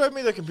 Brooke just showed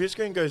me the computer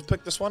screen and goes,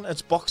 pick this one.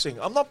 It's boxing.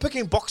 I'm not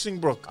picking boxing,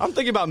 Brooke. I'm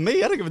thinking about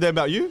me. I don't give a damn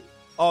about you.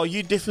 Oh,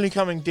 you definitely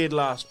coming dead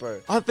last,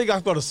 bro. I think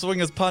I've got a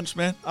swinger's punch,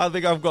 man. I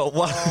think I've got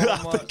one. I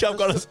think I've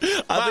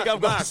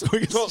got a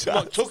swinger's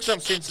punch. Talk some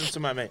sense into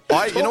my mate.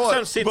 You know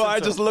what? Bro, I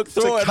just looked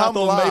through it and I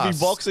thought maybe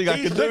boxing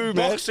I could do,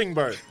 man. Boxing,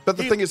 bro. But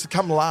the thing is to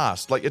come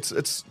last. Like,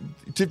 it's.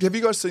 Have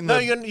you guys seen No,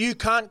 the... you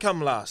can't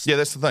come last. Yeah,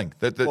 that's the thing.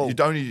 That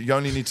you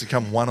only need to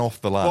come one off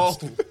the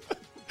last.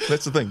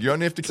 That's the thing. You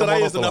only have to come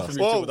one off the last. Today is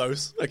enough for me, two of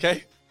those,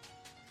 okay?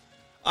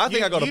 I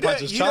think I got a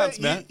puncher's chance,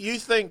 man. You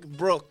think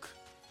Brooke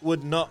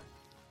would not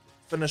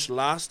finish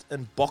last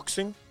in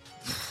boxing?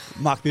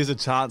 Mark, there's a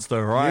chance though,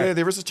 right? Yeah,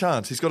 there is a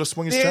chance. He's got to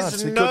swing his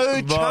chance. There's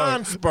no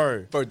chance,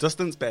 bro. Bro,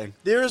 distance bang.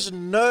 There is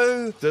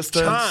no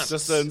chance.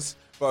 Distance.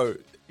 Bro,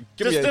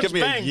 give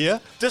me a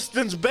year.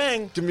 Distance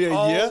bang. Give me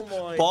a year.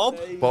 Bob,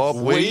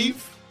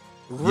 weave.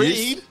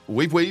 Read.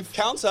 Weave.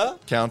 Counter.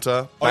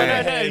 Oh,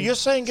 no. You're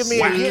saying give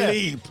me a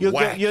year.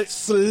 You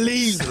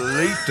sleep.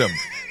 Sleeped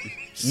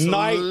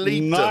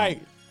him.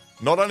 Night.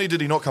 Not only did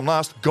he not come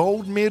last,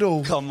 gold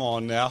medal. Come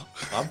on now.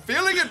 I'm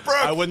feeling it, bro.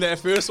 I win that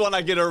first one,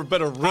 I get a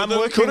bit of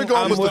rhythm. Could have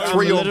gone with the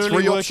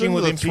 3-on-3 option.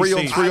 The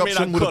 3-on-3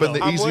 option would have been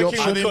the easy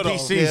option.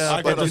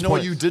 Yeah, but you know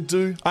what you did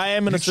do? I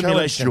am in a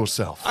simulation. simulation.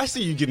 Yourself. I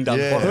see you getting done.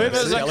 Yeah.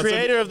 Whoever's the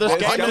creator of this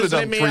game, I could have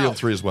done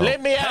 3-on-3 as well.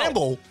 Let me out.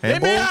 Handball.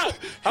 Let me out.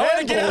 I want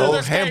to get out of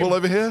this game. Handball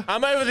over here.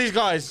 I'm over these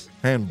guys.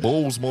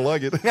 Handball's more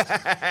like it.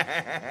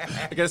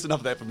 I guess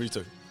enough of that for me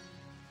too.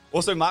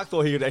 Also, Mark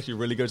thought he would actually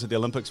really go to the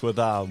Olympics with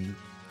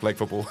flag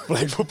football.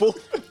 Flag football.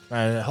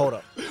 No, hold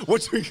up.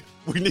 Which we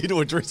need to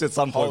address at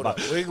some point.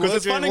 Because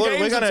it's fun and We're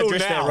games going to until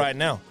address now. that right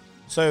now.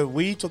 So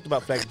we talked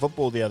about flag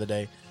football the other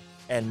day,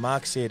 and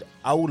Mark said,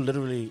 I would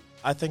literally,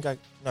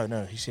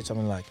 he said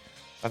something like,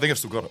 I think I've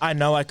still got it. I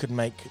know I could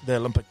make the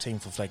Olympic team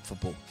for flag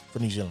football for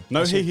New Zealand.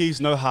 No hee-hees,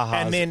 no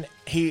ha-has. And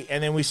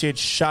then we said,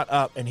 shut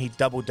up, and he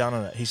doubled down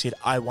on it. He said,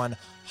 I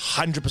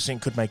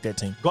 100% could make that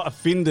team. Got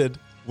offended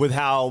with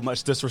how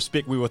much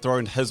disrespect we were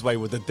throwing his way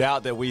with the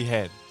doubt that we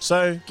had.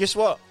 So guess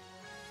what?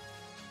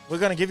 We're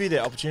going to give you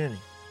that opportunity.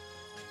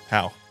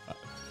 How?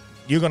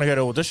 You're going to go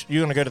to audition.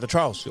 You're going to go to the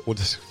trials. You're going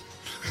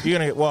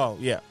to it will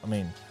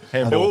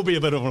be a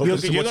bit of an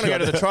audition. You're going to go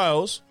to the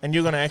trials, and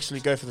you're going to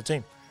actually go for the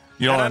team.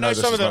 You know, and I know this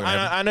some is of them. not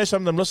gonna happen. I know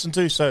some of them listen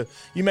too. So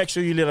you make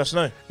sure you let us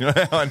know. You know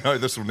how I know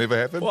this will never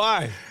happen?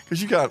 Why?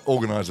 Because you can't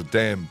organise a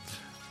damn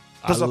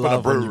I up in a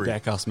love when you brewery.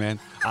 back us, man.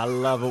 I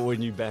love it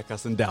when you back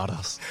us and doubt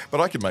us.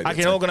 But I can make. I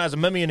can organise a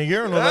mimmy and a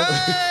urinal.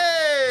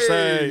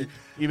 So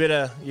you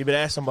better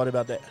ask somebody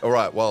about that. All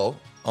right. Well,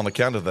 on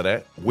account of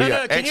that, we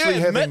are actually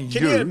having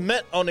Can you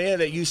admit on air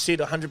that you said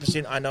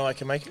 100%? I know I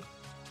can make it.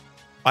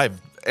 I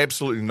have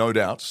absolutely no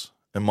doubts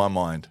in my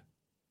mind.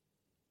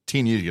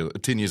 10 years ago, I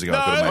could have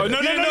made it.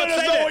 No,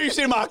 that's not what you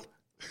said, Mark.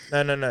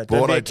 No. But Don't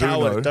what be I a do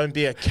coward. know- Don't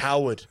be a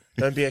coward.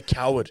 Don't be a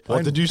coward.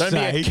 What did you Don't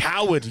say? be a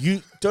coward.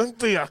 Don't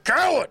be a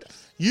coward.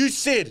 You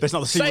said. That's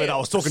not the C word I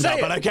was talking about,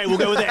 but okay, we'll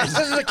go with that. This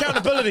is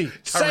accountability.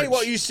 Say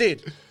what you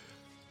said.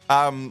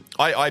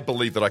 I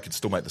believe that I could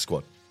still make the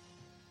squad.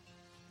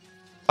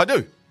 I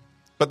do.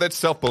 But that's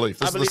self-belief.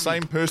 This is the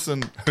same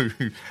person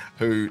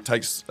who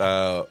takes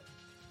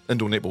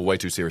indoor netball way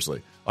too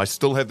seriously. I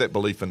still have that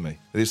belief in me.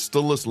 There's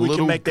still this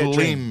little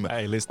gleam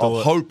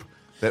of hope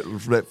that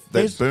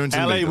burns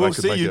in me that I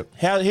could make it.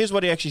 Here's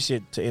what he actually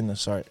said to end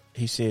this. Sorry.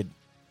 He said,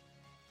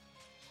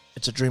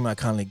 it's a dream I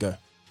can't let go.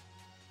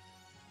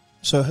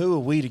 So who are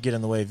we to get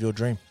in the way of your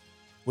dream?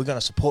 We're going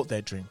to support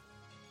that dream.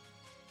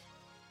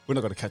 We're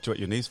not going to catch you at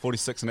your knees.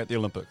 46 and at the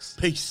Olympics.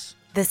 Peace.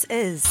 This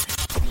is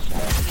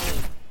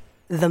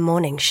The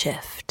Morning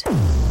Shift.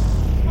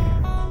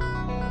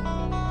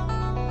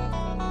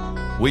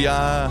 We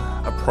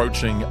are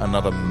approaching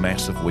another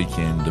massive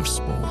weekend of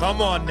sport.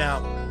 Come on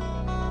now.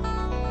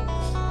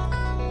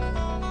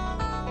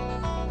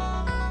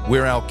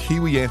 Where our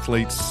Kiwi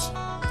athletes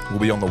will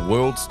be on the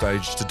world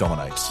stage to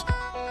dominate.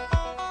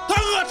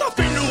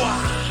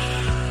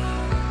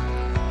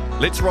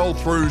 Let's roll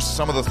through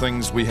some of the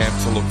things we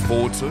have to look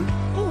forward to.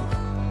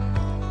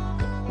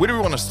 Where do we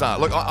want to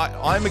start? Look,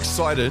 I'm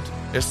excited,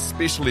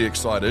 especially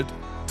excited,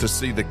 to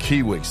see the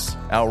Kiwis,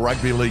 our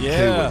rugby league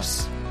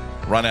Kiwis,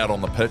 run out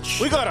on the pitch.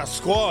 We got a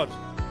squad.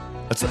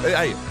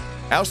 Hey,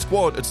 our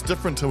squad, it's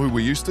different to who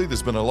we used to.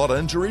 There's been a lot of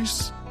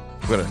injuries.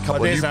 We've got a couple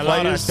of There's new a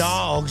players. lot of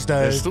dogs,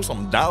 though. There's still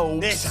some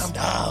dogs. There's some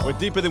dogs. We're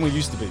deeper than we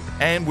used to be.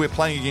 And we're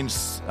playing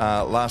against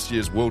last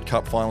year's World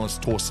Cup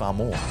finalist Tor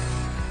Samoa.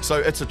 So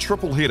it's a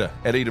triple header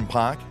at Eden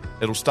Park.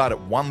 It'll start at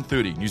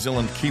 1:30. New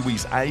Zealand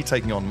Kiwis A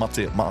taking on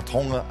Mate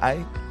Matonga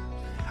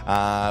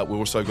A. We've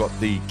also got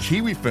the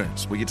Kiwi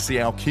Ferns. We get to see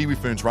our Kiwi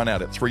Ferns run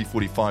out at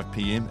 3:45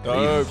 p.m. at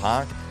Eden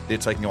Park. They're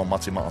taking on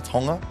Mate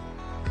Matonga.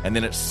 And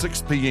then at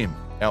 6 p.m,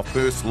 our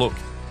first look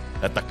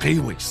at the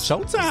Kiwis.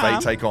 Showtime.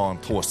 They take on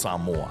Tor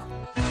Samoa.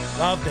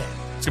 Love that.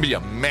 It's going to be a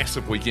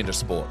massive weekend of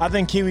sport. I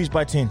think Kiwis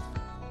by 10.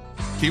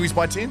 Kiwis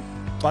by 10?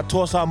 But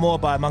Tor Samoa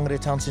by Mangere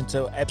Town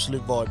Centre,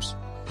 absolute vibes.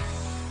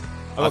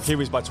 I got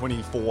Kiwis by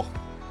 24.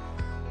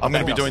 I'm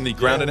going to be doing the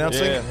ground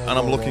announcing, and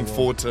I'm looking yeah.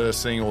 forward to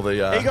seeing all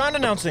the... Are you ground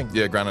announcing?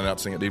 Yeah, ground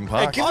announcing at Eden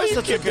Park. Give us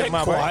a good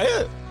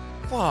quiet.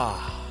 Wow.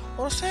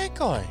 What a sad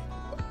guy.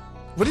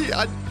 What do you...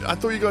 I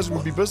thought you guys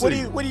would be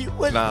busy. What do you...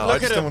 No, I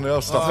just don't want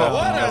to stuff out.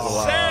 What You guys a will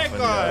laugh, sad and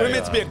guy. We're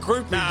meant to be a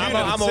group.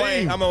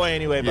 I'm away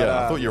anyway. But,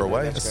 Yeah, I thought you were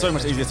away. It's so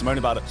much easier to moan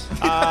about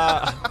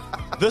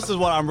it. This is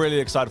what I'm really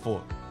excited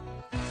for.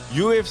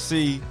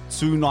 UFC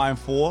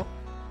 294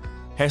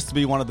 has to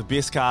be one of the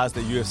best cards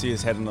that UFC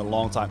has had in a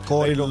long time.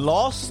 They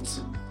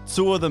lost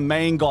two of the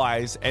main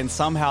guys, and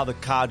somehow the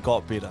card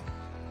got better.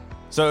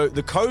 So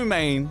the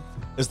co-main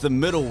is the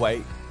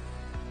middleweight.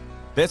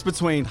 That's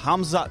between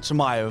Hamzat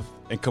Chimaev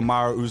and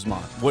Kamaru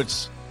Usman,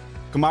 which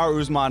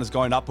Kamaru Usman is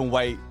going up in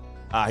weight.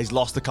 He's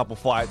lost a couple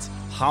fights.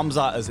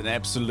 Hamzat is an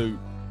absolute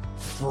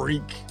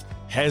freak.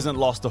 Hasn't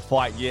lost a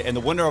fight yet. And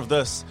the winner of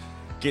this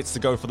gets to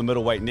go for the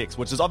middleweight next,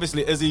 which is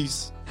obviously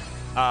Izzy's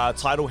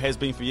title, has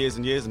been for years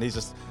and years, and he's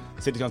just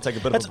said he's going to take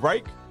a bit of a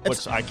break,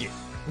 which I get.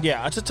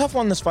 Yeah, it's a tough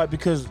one, this fight,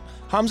 because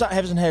Hamzat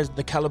hasn't had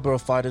the caliber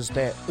of fighters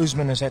that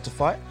Usman has had to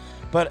fight,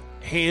 but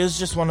he is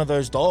just one of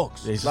those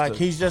dogs.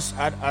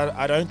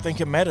 I don't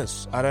think it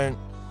matters.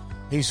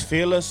 He's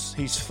fearless,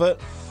 he's fit,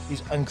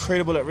 he's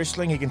incredible at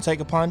wrestling, he can take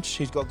a punch,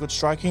 he's got good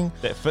striking.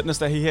 That fitness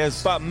that he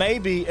has. But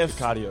maybe if...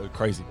 Cardio,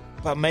 crazy.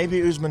 But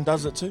maybe Usman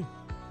does it too.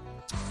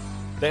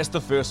 That's the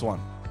first one.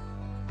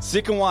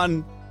 Second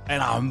one,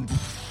 and I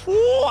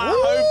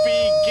hope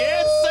he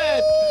gets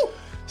it.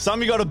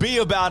 Something you got to be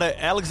about it.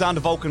 Alexander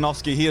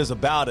Volkanovski, he is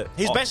about it.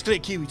 He's basically a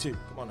Kiwi too.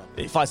 Come on now.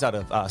 He fights out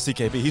of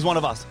CKB. He's one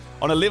of us.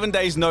 On 11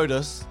 days'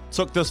 notice,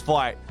 took this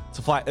fight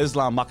to fight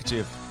Islam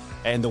Makhachev.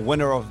 And the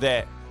winner of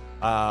that,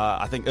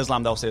 I think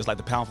Islam, they'll say, is like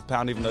the pound for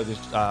pound, even though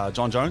there's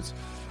John Jones.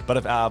 But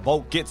if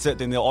Volk gets it,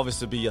 then there'll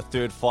obviously be a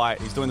third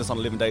fight. He's doing this on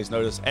 11 days'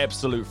 notice.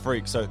 Absolute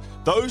freak. So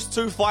those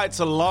two fights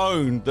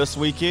alone this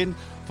weekend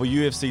for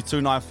UFC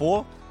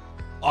 294,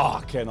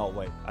 I cannot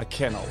wait. I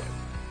cannot wait.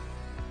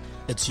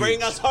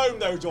 Bring us home,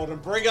 though, Jordan.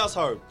 Bring us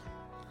home.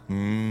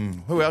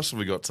 Who else have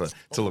we got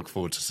to look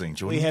forward to seeing,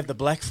 Jordan? We have the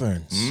Black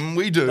Ferns.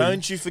 We do.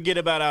 Don't you forget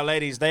about our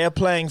ladies. They are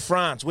playing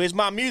France. Where's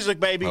my music,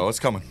 baby? Oh, it's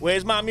coming.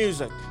 Where's my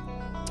music?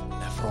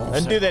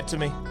 Don't do that to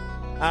me.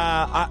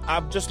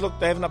 I've just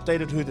looked. They haven't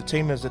updated who the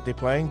team is that they're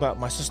playing, but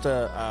my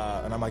sister,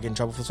 and I might get in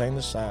trouble for saying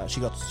this,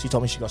 she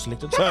told me she got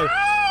selected. So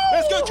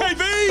let's go,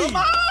 KV!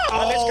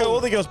 Let's go, all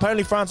the girls.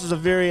 Apparently France is a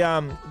very,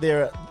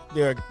 they're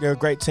a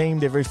great team.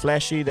 They're very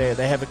flashy.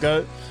 They have a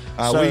go.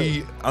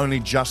 We only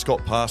just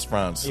got past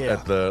France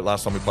at the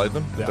last time we played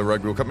them, at the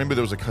Rugby World Cup. Remember,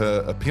 there was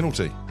a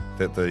penalty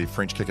that the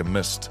French kicker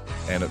missed,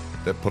 and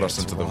that put us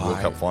into the World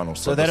Cup final.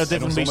 So that'll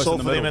definitely be sore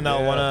for them, and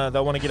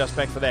they'll want to get us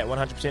back for that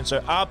 100%.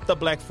 So up the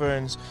Black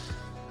Ferns.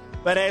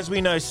 But as we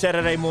know,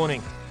 Saturday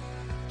morning,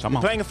 we're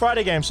playing a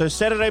Friday game. So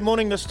Saturday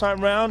morning this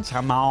time round,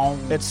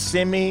 it's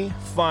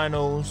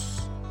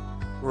semi-finals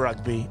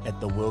rugby at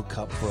the World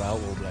Cup for our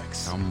All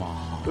Blacks. Come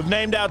on. We've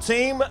named our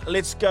team.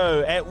 Let's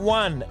go. At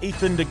 1,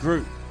 Ethan de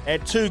Groot.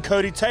 At 2,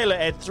 Cody Taylor.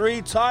 At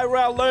 3,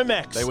 Tyrell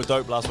Lomax. They were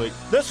dope last week.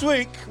 This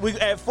week,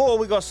 at 4,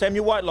 we got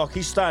Samuel Whitelock.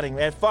 He's starting.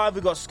 At 5,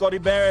 we got Scotty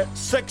Barrett.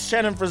 6,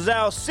 Shannon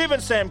Frizzell. 7,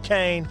 Sam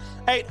Kane.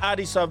 8,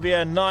 Adi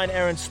Savia. 9,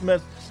 Aaron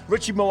Smith.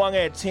 Richie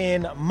Mwanga at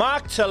 10.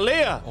 Mark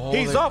Talia.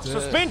 He's off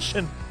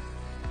suspension.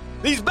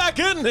 He's back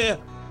in there.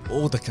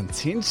 All the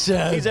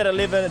contention. He's at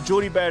 11.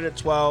 Geordie Barrett at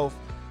 12.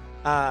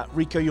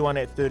 Rico Yuan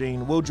at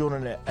 13. Will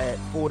Jordan at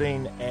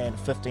 14. And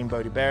 15,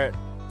 Bodie Barrett.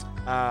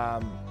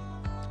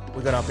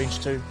 We got our bench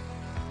too.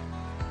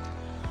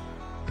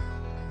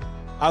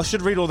 I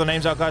should read all the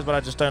names out, guys, but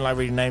I just don't like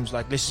reading names.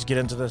 Let's just get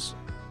into this.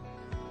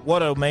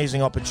 What an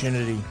amazing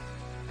opportunity.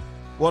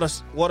 What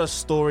a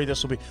story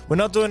this will be. We're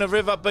not doing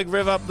a big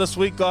rev up this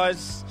week,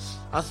 guys.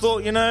 I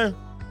thought, if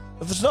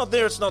it's not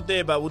there, it's not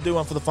there, but we'll do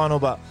one for the final.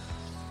 But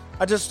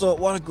I just thought,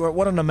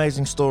 what an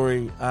amazing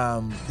story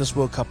this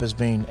World Cup has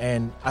been.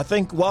 And I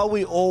think while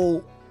we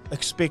all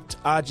expect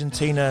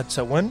Argentina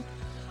to win,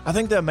 I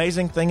think the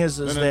amazing thing is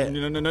that...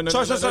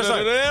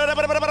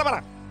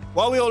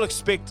 While we all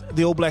expect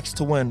the All Blacks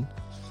to win,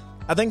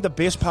 I think the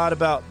best part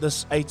about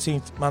this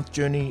 18th month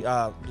journey,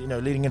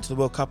 leading into the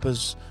World Cup,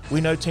 is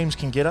we know teams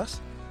can get us.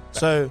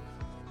 So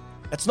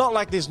it's not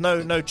like there's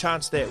no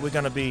chance that we're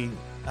going to be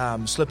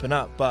slipping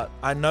up. But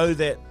I know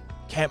that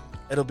camp,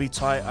 it'll be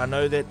tight. I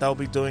know that they'll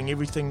be doing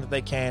everything that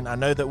they can. I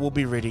know that we'll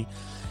be ready.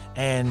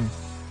 And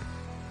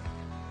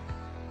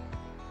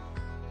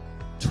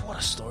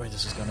a story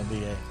this is going to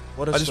be, eh?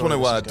 What a I just story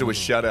want this to is do gonna a be.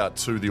 shout out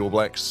to the All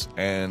Blacks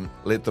and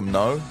let them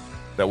know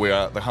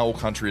that the whole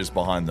country is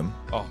behind them.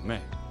 Oh,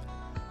 man.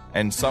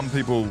 And some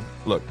people,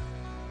 look,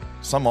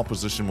 some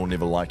opposition will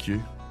never like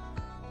you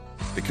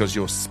because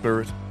your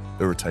spirit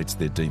irritates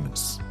their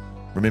demons.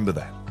 Remember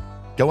that.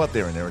 Go out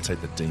there and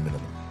irritate the demon in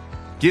them.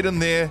 Get in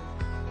there,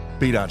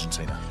 beat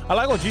Argentina. I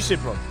like what you said,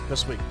 bro,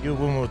 this week.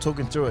 When we were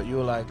talking through it, you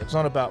were like, it's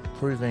not about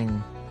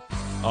proving...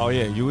 Oh,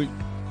 yeah.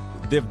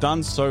 They've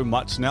done so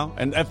much now.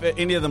 And if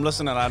any of them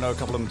listen, and I know a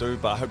couple of them do,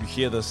 but I hope you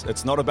hear this,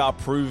 it's not about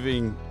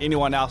proving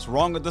anyone else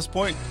wrong at this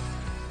point.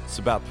 It's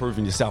about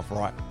proving yourself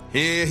right.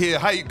 Here.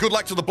 Hey, good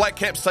luck to the Black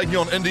Caps taking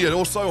on India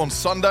also on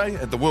Sunday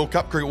at the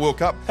Cricket World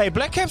Cup. Hey,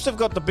 Black Caps have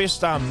got the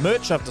best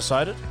merch, I've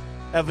decided,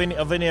 of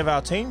any of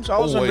our teams. I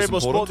was in Always Rebel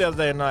important. Sport the other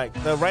day, and like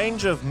the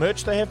range of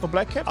merch they have for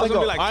Black Caps, I was they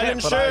gonna got be like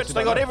island cap, but I shirts, actually they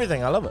don't got know.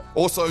 everything. I love it.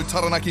 Also,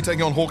 Taranaki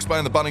taking on Hawke's Bay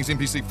in the Bunnings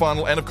NPC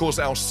final. And, of course,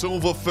 our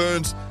Silver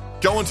Ferns.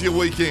 Go into your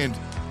weekend.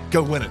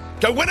 Go win it.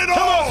 Go win it all!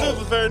 Come on,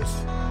 Silver Ferns.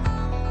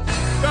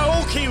 Go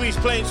all Kiwis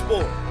playing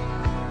sport.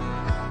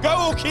 Go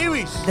all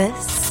Kiwis.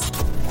 This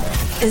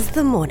is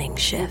the morning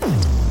shift.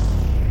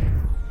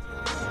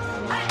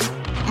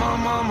 My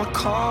mama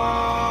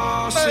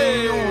calls.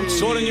 Hey,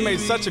 Jordan, you made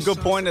such a good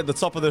point at the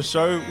top of the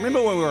show.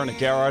 Remember when we were in a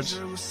garage?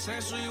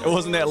 It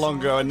wasn't that long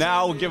ago, and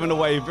now we're giving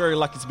away, very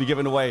lucky to be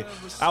giving away,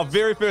 our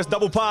very first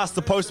double pass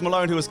to Post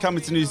Malone, who is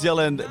coming to New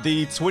Zealand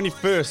the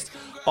 21st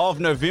of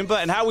November.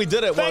 And how we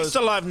did it Thanks was...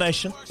 to Live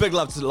Nation. Big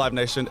love to Live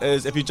Nation.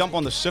 Is if you jump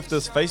on the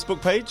Shifters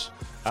Facebook page,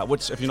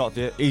 which if you're not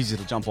there, easy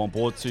to jump on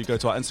board to. Go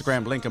to our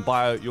Instagram link in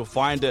bio, you'll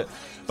find it.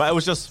 But it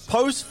was just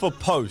post for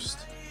post.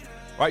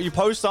 Right, you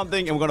post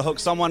something and we're going to hook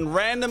someone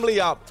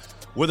randomly up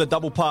with a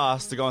double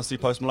pass to go and see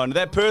Post Malone. And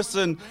that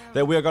person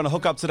that we're going to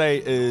hook up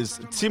today is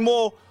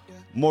Timo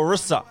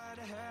Morissa.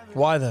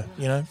 Why though,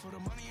 you know?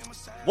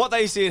 What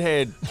they said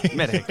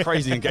had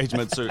crazy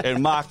engagement too.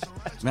 And Mark,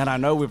 man, I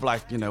know we've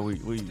like, you know,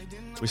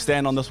 we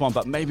stand on this one,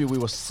 but maybe we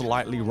were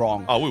slightly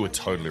wrong. Oh, we were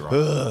totally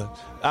wrong.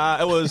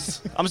 It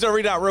was, I'm just going to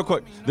read it out real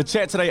quick. The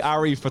chat today,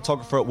 Ari,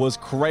 photographer, was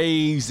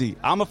crazy.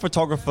 I'm a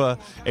photographer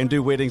and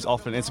do weddings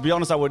often. And to be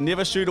honest, I would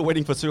never shoot a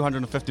wedding for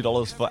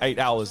 $250 for 8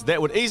 hours. That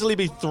would easily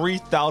be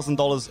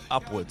 $3,000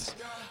 upwards.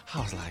 I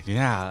was like,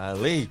 yeah,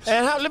 Lee.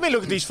 And let me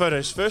look at these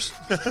photos first.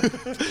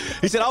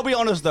 He said, I'll be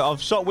honest though,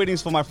 I've shot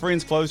weddings for my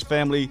friends, close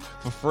family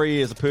for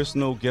free as a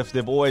personal gift.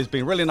 They've always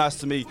been really nice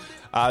to me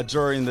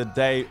during the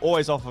day,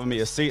 always offer me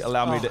a seat,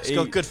 allow me to eat,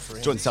 got good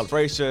friends. join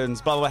celebrations,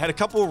 blah, blah, blah. Had a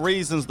couple of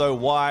reasons though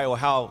why or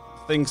how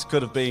things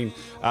could have been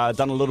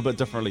done a little bit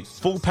differently.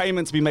 Full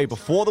payment to be made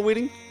before the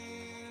wedding,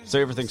 so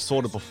everything's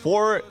sorted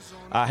before it.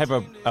 Have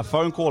a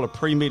phone call, a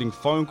pre-meeting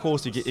phone call,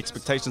 so you get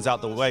expectations out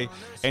the way.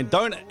 And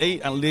don't eat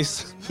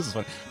unless this is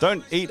funny.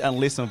 Don't eat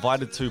unless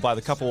invited to by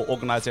the couple or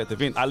organizer at the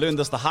event. I learned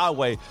this the hard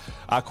way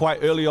quite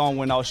early on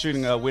when I was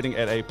shooting a wedding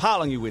at a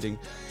Palangi wedding,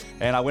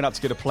 and I went up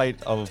to get a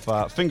plate of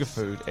finger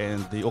food,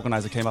 and the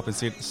organizer came up and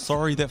said,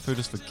 "Sorry, that food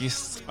is for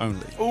guests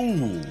only."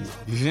 Ooh.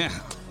 Yeah.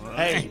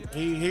 Hey,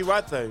 he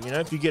right though. You know,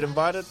 if you get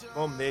invited,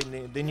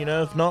 then you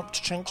know. If not,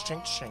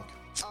 chink.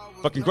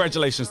 But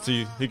congratulations to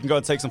you. You can go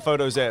and take some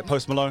photos at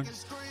Post Malone.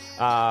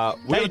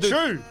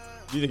 True.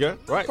 You can go,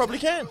 right? Probably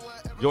can.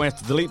 You don't have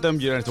to delete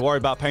them. You don't have to worry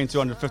about paying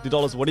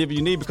 $250, whatever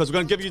you need, because we're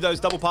going to give you those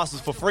double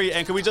passes for free.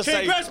 And can we just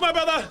Congrats, my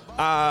brother.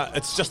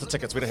 it's just the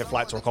tickets. We don't have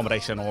flights or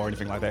accommodation or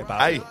anything like that.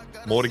 But Hey,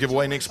 more to give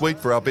away next week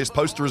for our best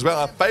poster as well.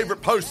 Our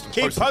favourite post.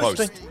 Keep Post and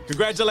posting. Post.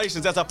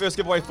 congratulations. That's our first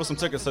giveaway for some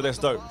tickets, so that's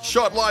dope.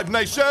 Shot Live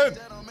Nation.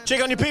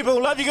 Check on your people.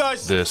 Love you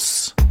guys.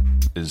 This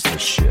is The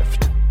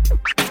Shift.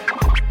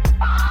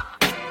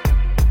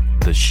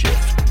 The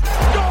Shift.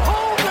 Go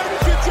home,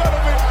 ladies and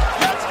gentlemen.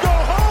 Let's go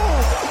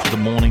home. The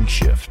Morning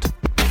Shift.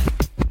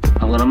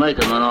 I'm gonna make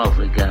him an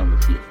offer again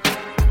with you.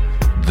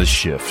 The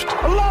Shift.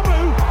 I love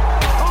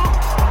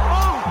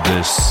you.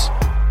 This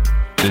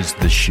is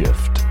The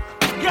Shift.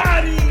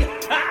 Got it.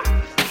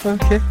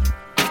 Okay.